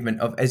this movement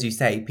of, as you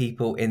say,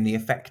 people in the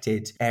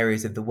affected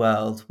areas of the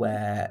world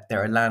where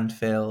there are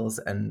landfills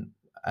and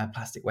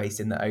plastic waste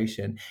in the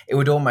ocean. It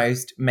would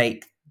almost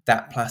make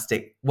that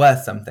plastic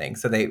worth something,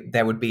 so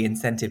there would be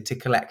incentive to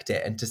collect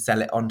it and to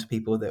sell it on to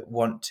people that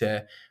want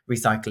to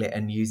recycle it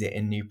and use it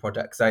in new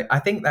products. So I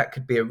think that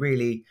could be a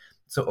really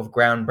sort of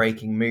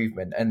groundbreaking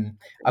movement, and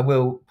I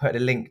will put a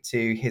link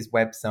to his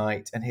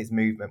website and his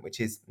movement,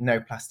 which is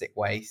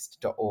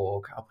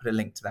noplasticwaste.org. I'll put a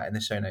link to that in the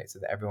show notes so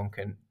that everyone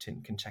can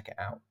check it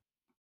out.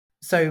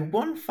 So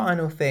one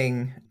final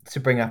thing to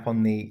bring up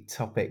on the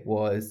topic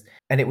was,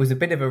 and it was a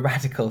bit of a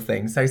radical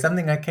thing, so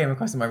something I came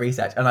across in my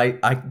research, and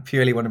I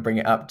purely want to bring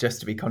it up just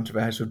to be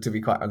controversial, to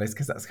be quite honest,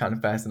 because that's the kind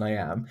of person I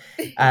am.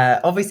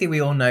 Obviously, we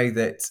all know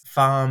that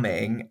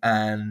farming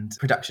and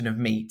production of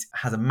meat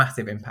has a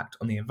massive impact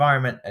on the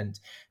environment, and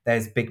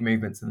there's big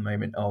movements at the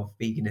moment of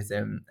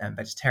veganism and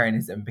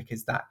vegetarianism,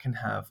 because that can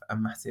have a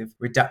massive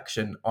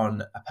reduction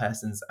on a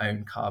person's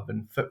own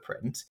carbon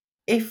footprint.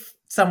 If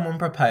someone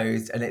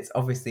proposed, and it's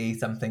obviously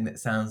something that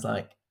sounds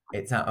like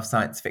it's out of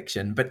science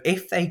fiction, but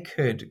if they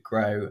could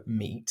grow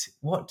meat,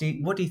 what do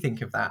you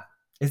think of that?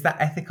 Is that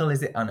ethical?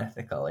 Is it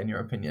unethical, in your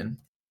opinion?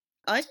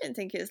 I don't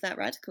think it's that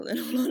radical, in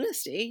all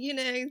honesty.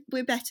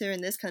 We're better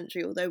in this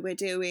country, although we're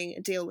doing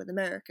a deal with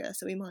America,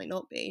 so we might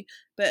not be.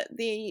 But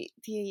the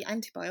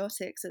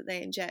antibiotics that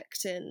they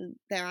inject in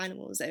their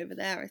animals over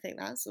there, I think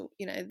that's all,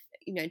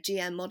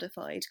 GM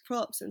modified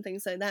crops and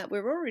things like that.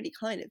 We're already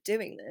kind of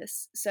doing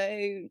this.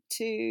 So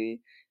to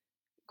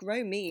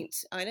grow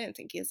meat, I don't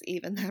think is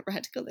even that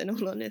radical, in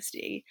all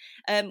honesty.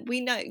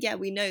 We know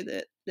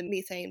that the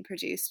methane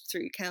produced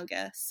through cow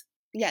gas,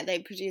 they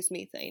produce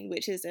methane,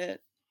 which is an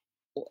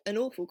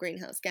awful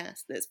greenhouse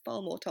gas that's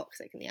far more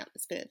toxic in the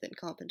atmosphere than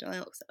carbon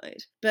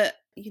dioxide. But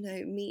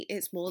meat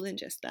is more than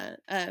just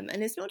that, and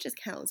it's not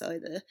just cows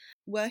either.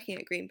 Working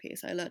at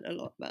Greenpeace, I learned a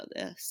lot about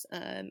this,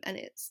 and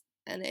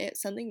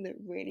it's something that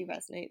really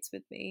resonates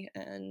with me,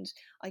 and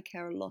I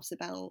care a lot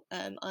about.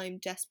 I'm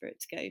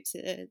desperate to go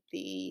to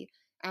the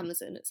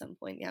Amazon at some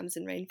point, the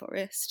Amazon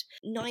rainforest.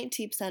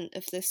 90%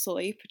 of the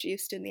soy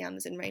produced in the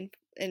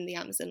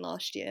Amazon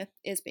last year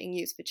is being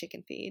used for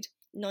chicken feed.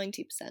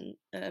 90%.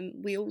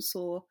 We all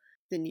saw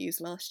the news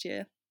last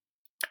year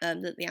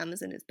that the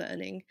Amazon is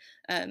burning,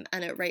 and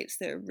at rates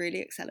that are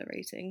really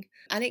accelerating,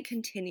 and it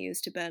continues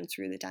to burn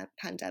through the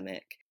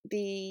pandemic.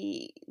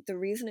 The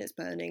reason it's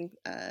burning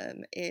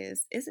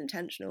is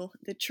intentional.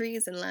 The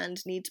trees and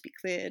land need to be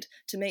cleared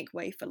to make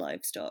way for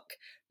livestock,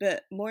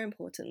 but more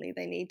importantly,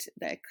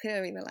 they're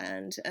clearing the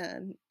land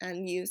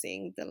and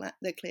using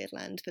the cleared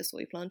land for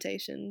soy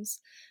plantations,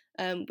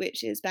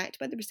 which is backed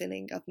by the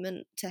Brazilian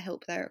government to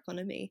help their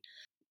economy.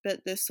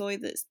 But the soy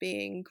that's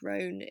being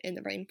grown in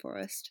the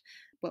rainforest,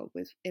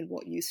 in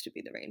what used to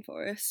be the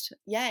rainforest,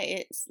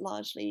 it's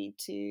largely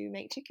to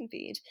make chicken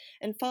feed.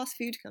 And fast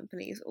food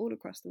companies all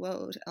across the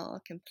world are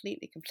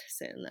completely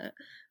complicit in that,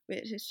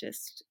 which is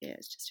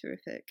it's just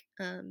horrific.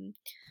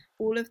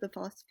 All of the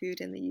fast food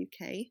in the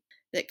UK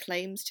that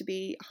claims to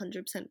be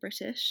 100%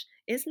 British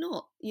is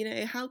not.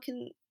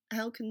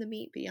 How can the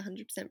meat be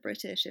 100%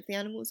 British if the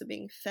animals are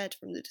being fed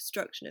from the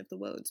destruction of the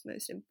world's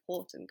most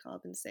important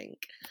carbon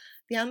sink?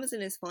 The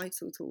Amazon is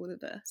vital to all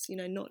of us,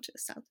 not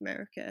just South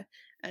America,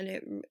 and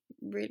it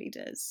really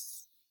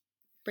does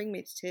bring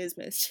me to tears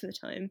most of the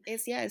time.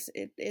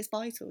 It's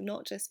vital,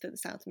 not just for the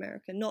South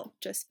America, not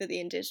just for the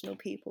indigenous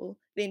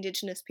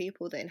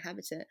people that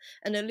inhabit it,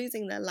 and are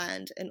losing their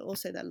land and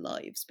also their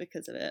lives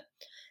because of it.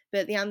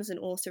 But the Amazon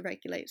also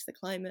regulates the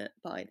climate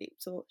by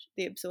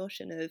the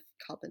absorption of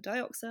carbon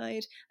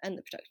dioxide and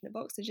the production of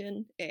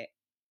oxygen. It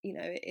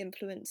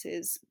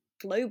influences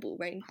global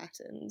rain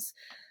patterns,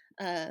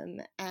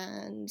 and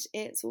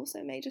it's also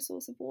a major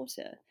source of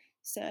water.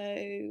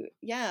 So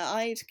yeah,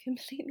 I'd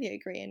completely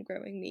agree in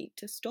growing meat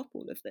to stop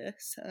all of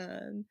this.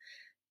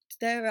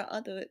 There are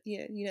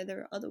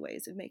other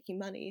ways of making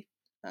money.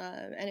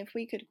 And if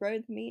we could grow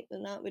the meat,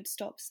 then that would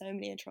stop so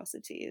many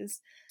atrocities.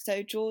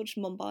 So George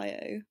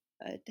Monbiot,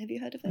 have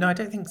you heard of him? No, I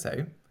don't think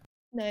so.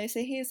 No,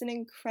 so he is an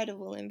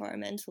incredible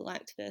environmental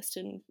activist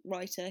and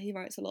writer. He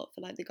writes a lot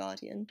for The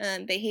Guardian,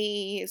 but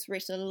he has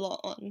written a lot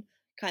on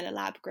kind of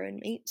lab-grown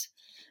meat,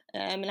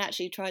 and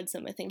actually tried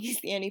some. I think he's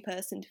the only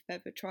person to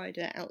have ever tried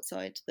it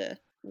outside the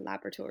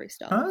laboratory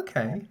stuff.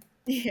 Okay.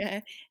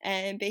 Yeah,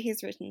 but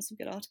he's written some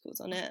good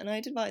articles on it, and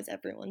I'd advise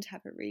everyone to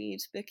have a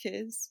read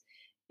because,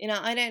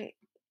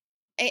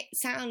 it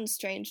sounds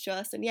strange to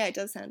us, and yeah, it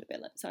does sound a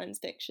bit like science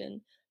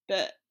fiction,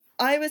 but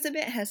I was a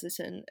bit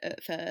hesitant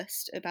at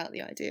first about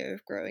the idea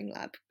of growing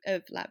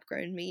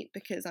lab-grown meat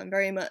because I'm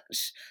very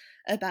much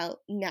about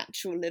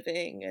natural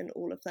living and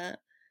all of that.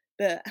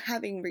 But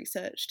having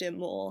researched it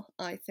more,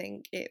 I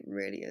think it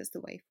really is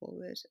the way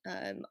forward.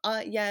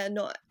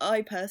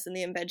 I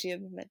personally am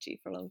veggie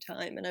for a long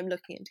time, and I'm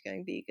looking into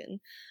going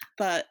vegan.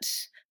 But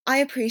I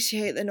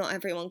appreciate that not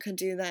everyone can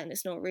do that, and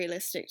it's not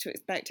realistic to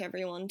expect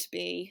everyone to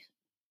be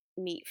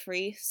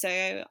meat-free.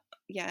 So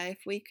yeah, if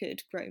we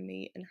could grow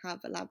meat and have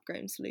a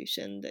lab-grown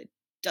solution that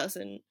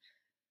doesn't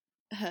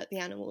hurt the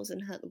animals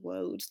and hurt the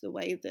world the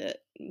way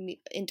that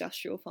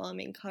industrial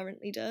farming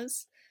currently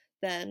does,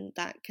 then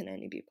that can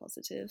only be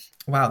positive.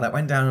 Wow, that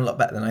went down a lot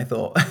better than I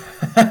thought.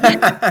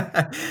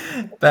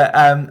 But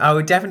I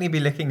would definitely be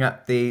looking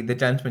up the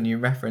gentleman you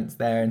referenced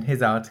there and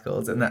his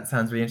articles, and that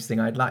sounds really interesting.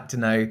 I'd like to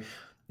know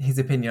his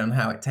opinion on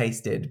how it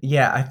tasted.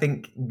 Yeah, I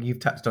think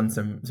you've touched on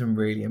some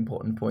really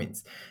important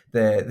points.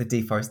 The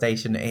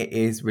deforestation, it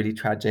is really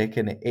tragic,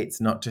 and it's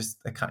not just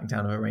a cutting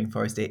down of a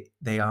rainforest.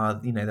 They are,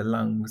 the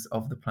lungs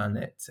of the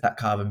planet, that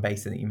carbon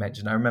basin that you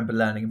mentioned. I remember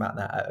learning about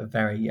that at a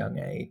very young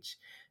age.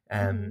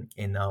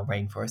 In our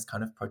rainforest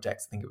kind of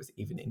projects. I think it was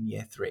even in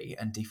year 3,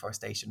 and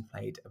deforestation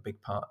played a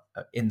big part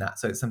in that.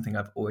 So it's something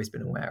I've always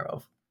been aware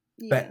of.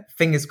 Yeah. But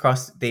fingers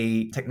crossed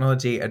the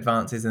technology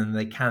advances and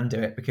they can do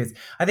it, because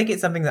I think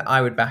it's something that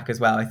I would back as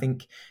well. I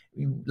think,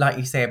 like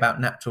you say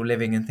about natural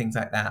living and things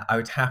like that,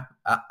 I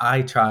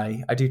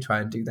do try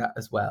and do that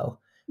as well.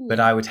 Yeah. But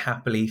I would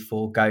happily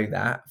forego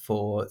that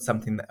for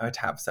something that would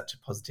have such a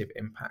positive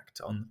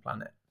impact on the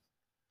planet.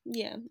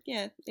 Yeah,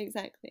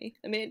 exactly.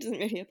 I mean, it doesn't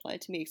really apply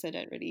to me because I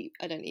don't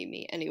eat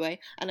meat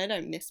anyway, and I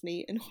don't miss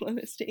meat in all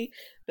honesty.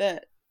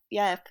 But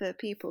yeah, for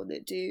people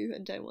that do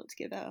and don't want to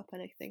give up, and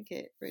I think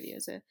it really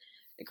is a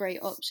great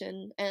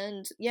option.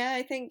 And yeah,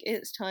 I think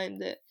it's time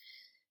that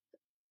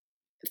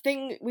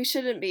we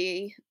shouldn't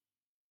be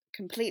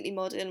completely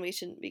modern, we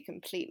shouldn't be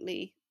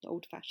completely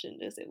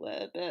old-fashioned, as it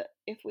were. But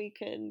if we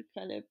can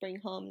kind of bring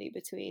harmony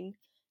between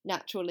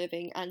natural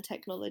living and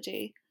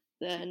technology,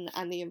 then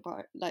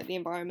the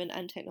environment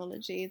and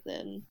technology,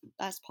 then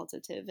that's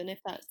positive. And if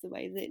that's the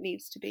way that it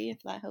needs to be,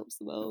 if that helps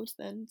the world,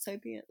 then so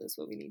be it. That's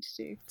what we need to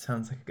do.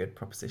 Sounds like a good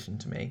proposition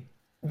to me.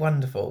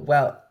 Wonderful.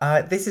 Well,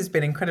 this has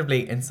been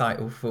incredibly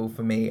insightful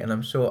for me, and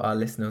I'm sure our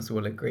listeners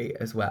will agree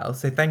as well.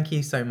 So thank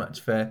you so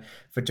much for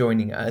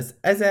joining us.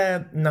 As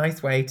a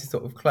nice way to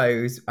sort of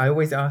close, I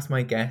always ask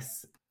my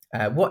guests,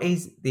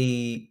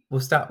 we'll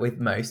start with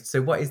most.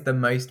 So what is the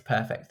most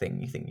perfect thing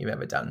you think you've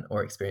ever done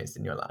or experienced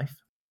in your life?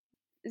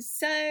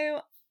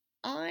 So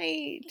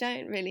I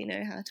don't really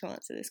know how to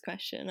answer this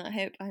question. I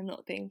hope I'm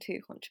not being too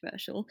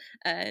controversial.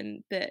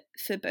 But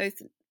for both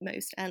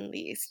most and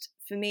least,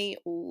 for me,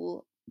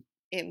 all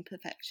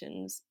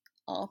imperfections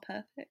are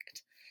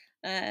perfect.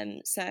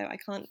 So I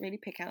can't really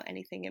pick out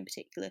anything in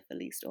particular for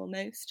least or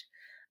most.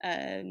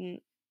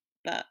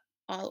 But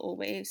I'll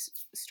always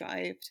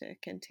strive to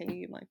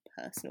continue my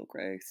personal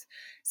growth.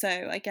 So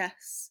I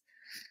guess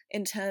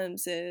in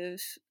terms of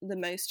the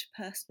most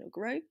personal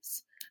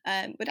growth,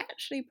 would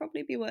actually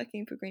probably be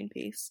working for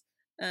Greenpeace,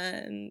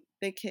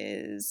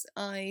 because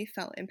I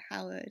felt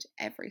empowered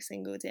every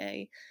single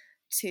day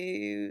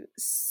to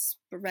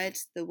spread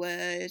the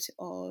word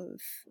of,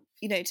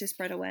 to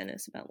spread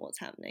awareness about what's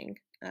happening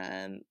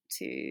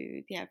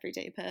to the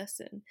everyday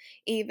person,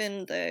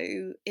 even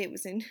though it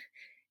was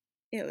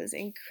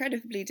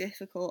incredibly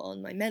difficult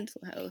on my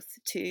mental health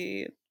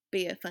to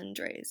be a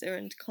fundraiser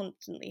and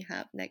constantly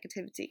have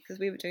negativity, because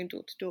we were doing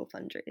door-to-door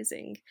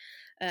fundraising,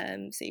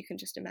 so you can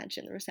just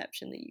imagine the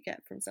reception that you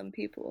get from some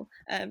people,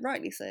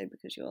 rightly so,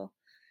 because you're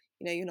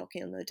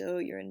knocking on the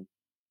door,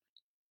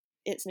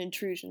 it's an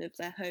intrusion of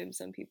their home,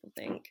 some people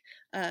think.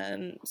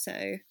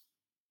 So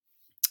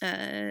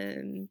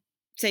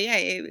yeah,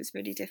 it was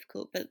really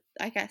difficult. But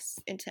I guess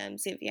in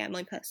terms of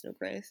my personal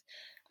growth,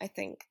 I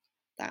think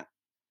that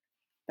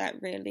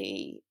that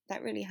really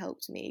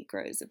helped me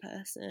grow as a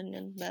person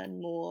and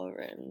learn more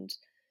and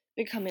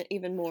become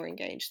even more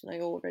engaged than I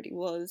already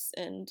was,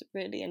 and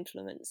really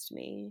influenced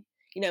me.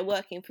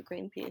 Working for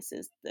Greenpeace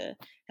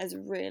has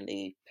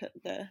really put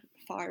the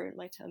fire in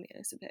my tummy,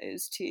 I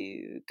suppose,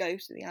 to go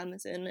to the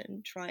Amazon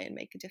and try and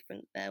make a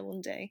difference there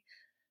one day.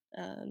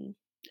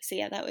 So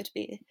yeah, that would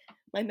be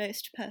my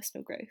most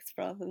personal growth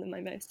rather than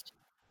my most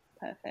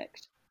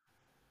perfect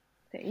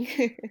thing.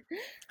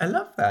 I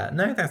love that.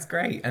 No, that's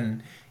great.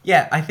 And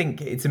yeah, I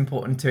think it's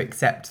important to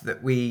accept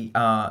that we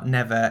are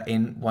never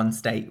in one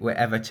state. We're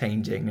ever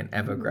changing and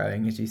ever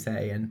growing, as you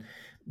say. And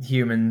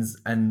humans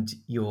and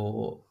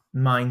your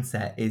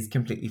mindset is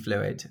completely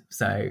fluid.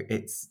 So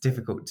it's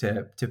difficult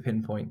to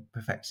pinpoint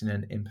perfection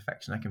and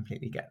imperfection. I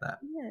completely get that.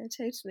 Yeah,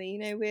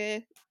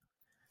 totally.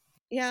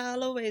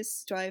 I'll always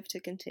strive to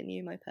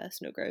continue my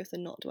personal growth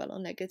and not dwell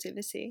on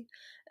negativity,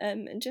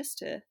 and just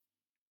to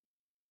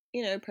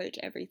approach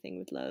everything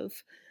with love.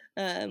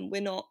 We're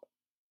not.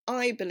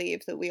 I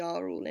believe that we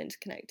are all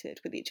interconnected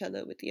with each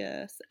other, with the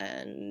earth,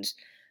 and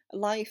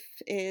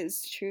life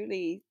is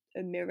truly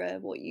a mirror.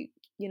 What you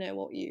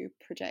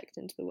project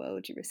into the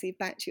world, you receive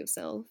back to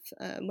yourself.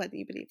 Whether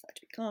you believe that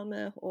to be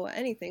karma or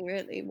anything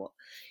really.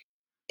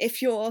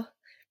 If you're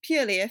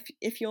purely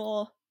if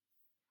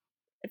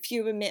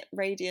you emit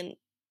radiant,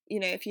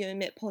 if you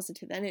emit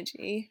positive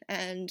energy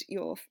and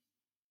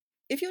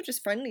if you're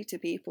just friendly to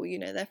people,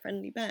 they're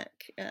friendly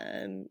back.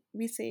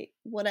 We see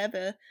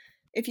whatever.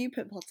 If you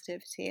put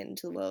positivity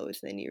into the world,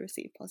 then you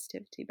receive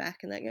positivity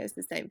back, and that goes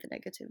the same for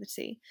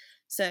negativity.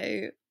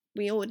 So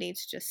we all need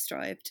to just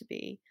strive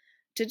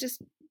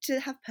to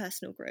have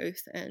personal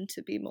growth and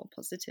to be more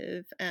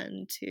positive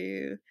and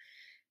to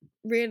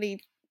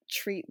really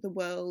treat the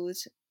world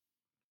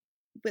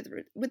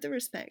with the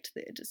respect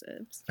that it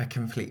deserves. I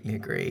completely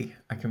agree.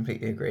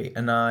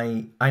 And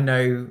I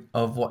know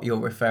of what you're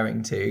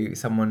referring to.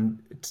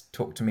 Someone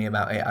talked to me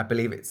about it. I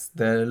believe it's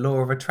the law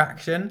of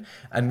attraction,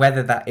 and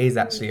whether that is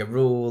actually a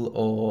rule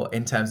or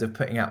in terms of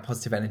putting out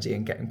positive energy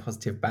and getting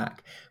positive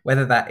back,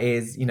 whether that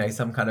is,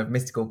 some kind of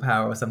mystical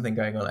power or something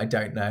going on, I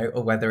don't know,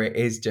 or whether it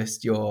is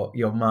just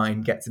your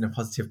mind gets in a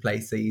positive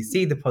place. So you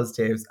see the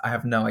positives. I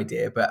have no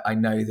idea, but I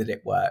know that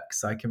it works.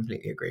 So I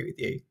completely agree with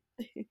you.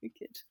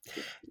 Good.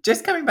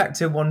 Just coming back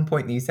to one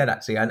point that you said,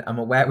 actually, I'm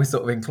aware we're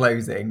sort of in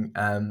closing,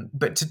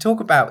 but to talk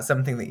about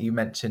something that you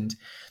mentioned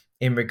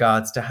in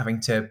regards to having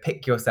to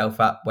pick yourself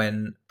up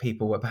when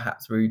people were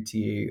perhaps rude to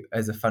you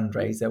as a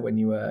fundraiser, when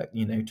you were,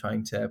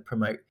 trying to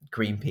promote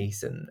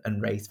Greenpeace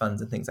and raise funds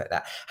and things like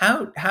that.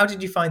 How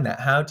did you find that?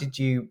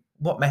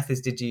 What methods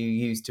did you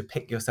use to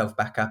pick yourself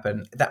back up?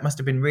 And that must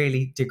have been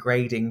really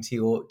degrading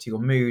to your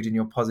mood and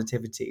your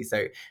positivity.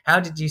 So how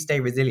did you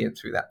stay resilient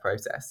through that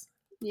process?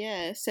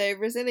 Yeah, so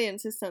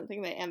resilience is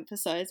something they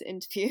emphasize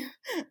in interview.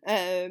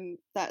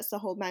 That's the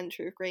whole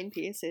mantra of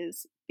Greenpeace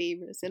is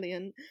be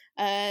resilient.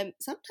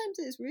 Sometimes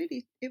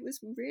it was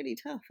really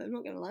tough. I'm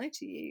not going to lie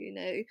to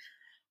you.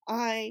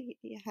 I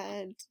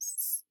had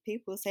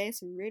people say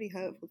some really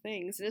hurtful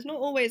things, and it's not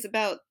always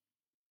about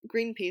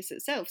Greenpeace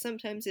itself.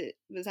 Sometimes it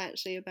was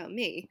actually about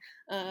me.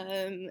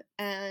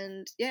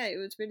 And yeah, it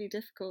was really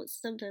difficult.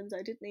 Sometimes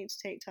I did need to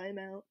take time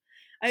out.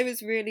 I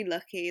was really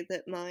lucky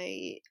that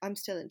I'm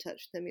still in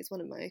touch with him. He's one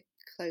of my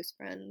close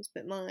friends,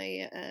 but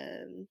my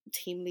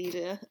team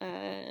leader,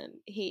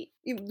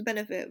 the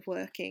benefit of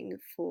working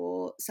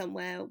for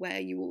somewhere where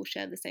you all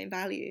share the same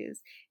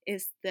values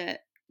is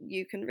that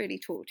you can really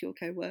talk to your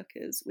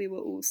co-workers. We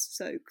were all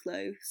so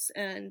close,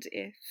 and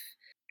if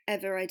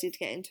ever I did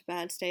get into a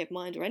bad state of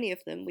mind, or any of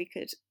them, we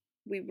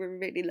were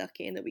really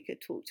lucky in that we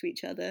could talk to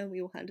each other.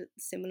 We all had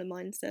similar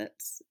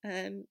mindsets.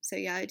 So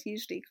yeah, I'd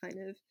usually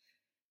kind of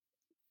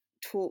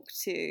talk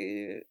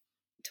to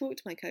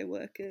my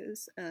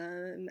co-workers,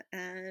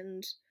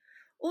 and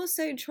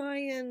also try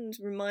and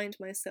remind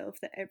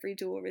myself that every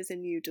door is a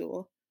new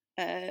door.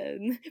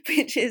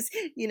 Which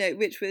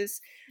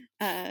was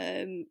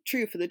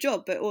true for the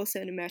job, but also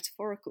in a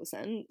metaphorical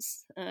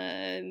sense,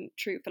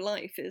 true for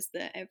life, is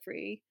that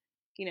every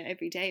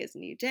day is a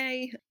new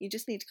day. You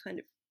just need to kind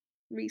of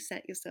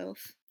reset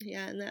yourself.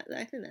 Yeah, and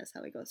I think that's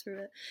how I got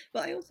through it.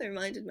 But I also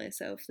reminded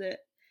myself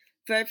that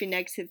for every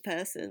negative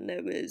person,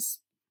 there was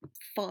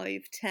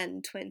 5,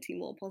 10, 20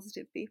 more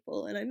positive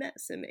people, and I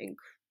met some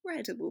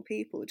incredible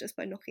people just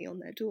by knocking on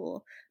their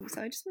door.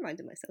 So I just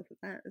reminded myself of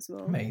that as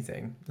well.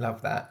 Amazing.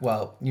 Love that.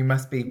 Well, you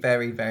must be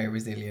very, very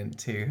resilient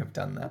to have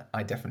done that.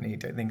 I definitely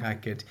don't think I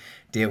could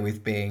deal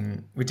with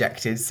being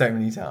rejected so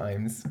many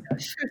times.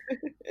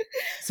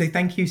 So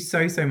thank you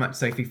so much,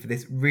 Sophie, for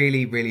this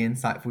really, really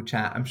insightful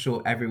chat. I'm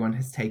sure everyone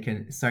has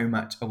taken so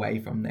much away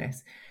from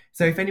this.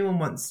 So if anyone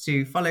wants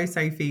to follow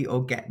Sophie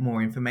or get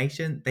more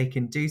information, they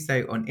can do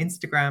so on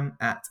Instagram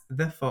at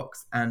The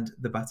Fox and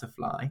the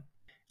Butterfly.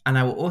 And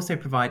I will also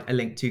provide a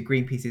link to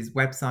Greenpeace's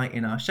website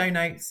in our show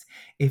notes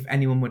if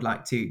anyone would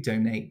like to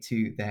donate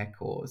to their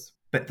cause.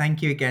 But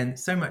thank you again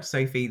so much,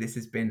 Sophie. This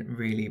has been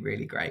really,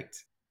 really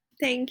great.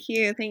 Thank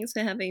you. Thanks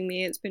for having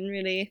me. It's been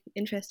really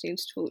interesting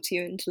to talk to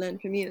you and to learn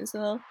from you as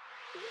well.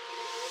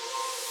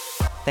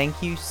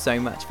 Thank you so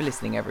much for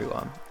listening,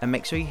 everyone, and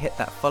make sure you hit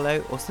that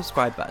follow or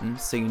subscribe button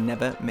so you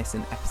never miss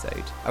an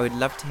episode. I would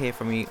love to hear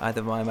from you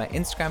either via my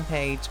Instagram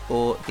page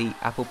or the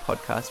Apple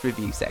Podcast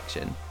review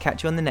section.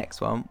 Catch you on the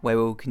next one, where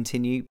we'll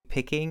continue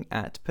picking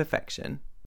at perfection.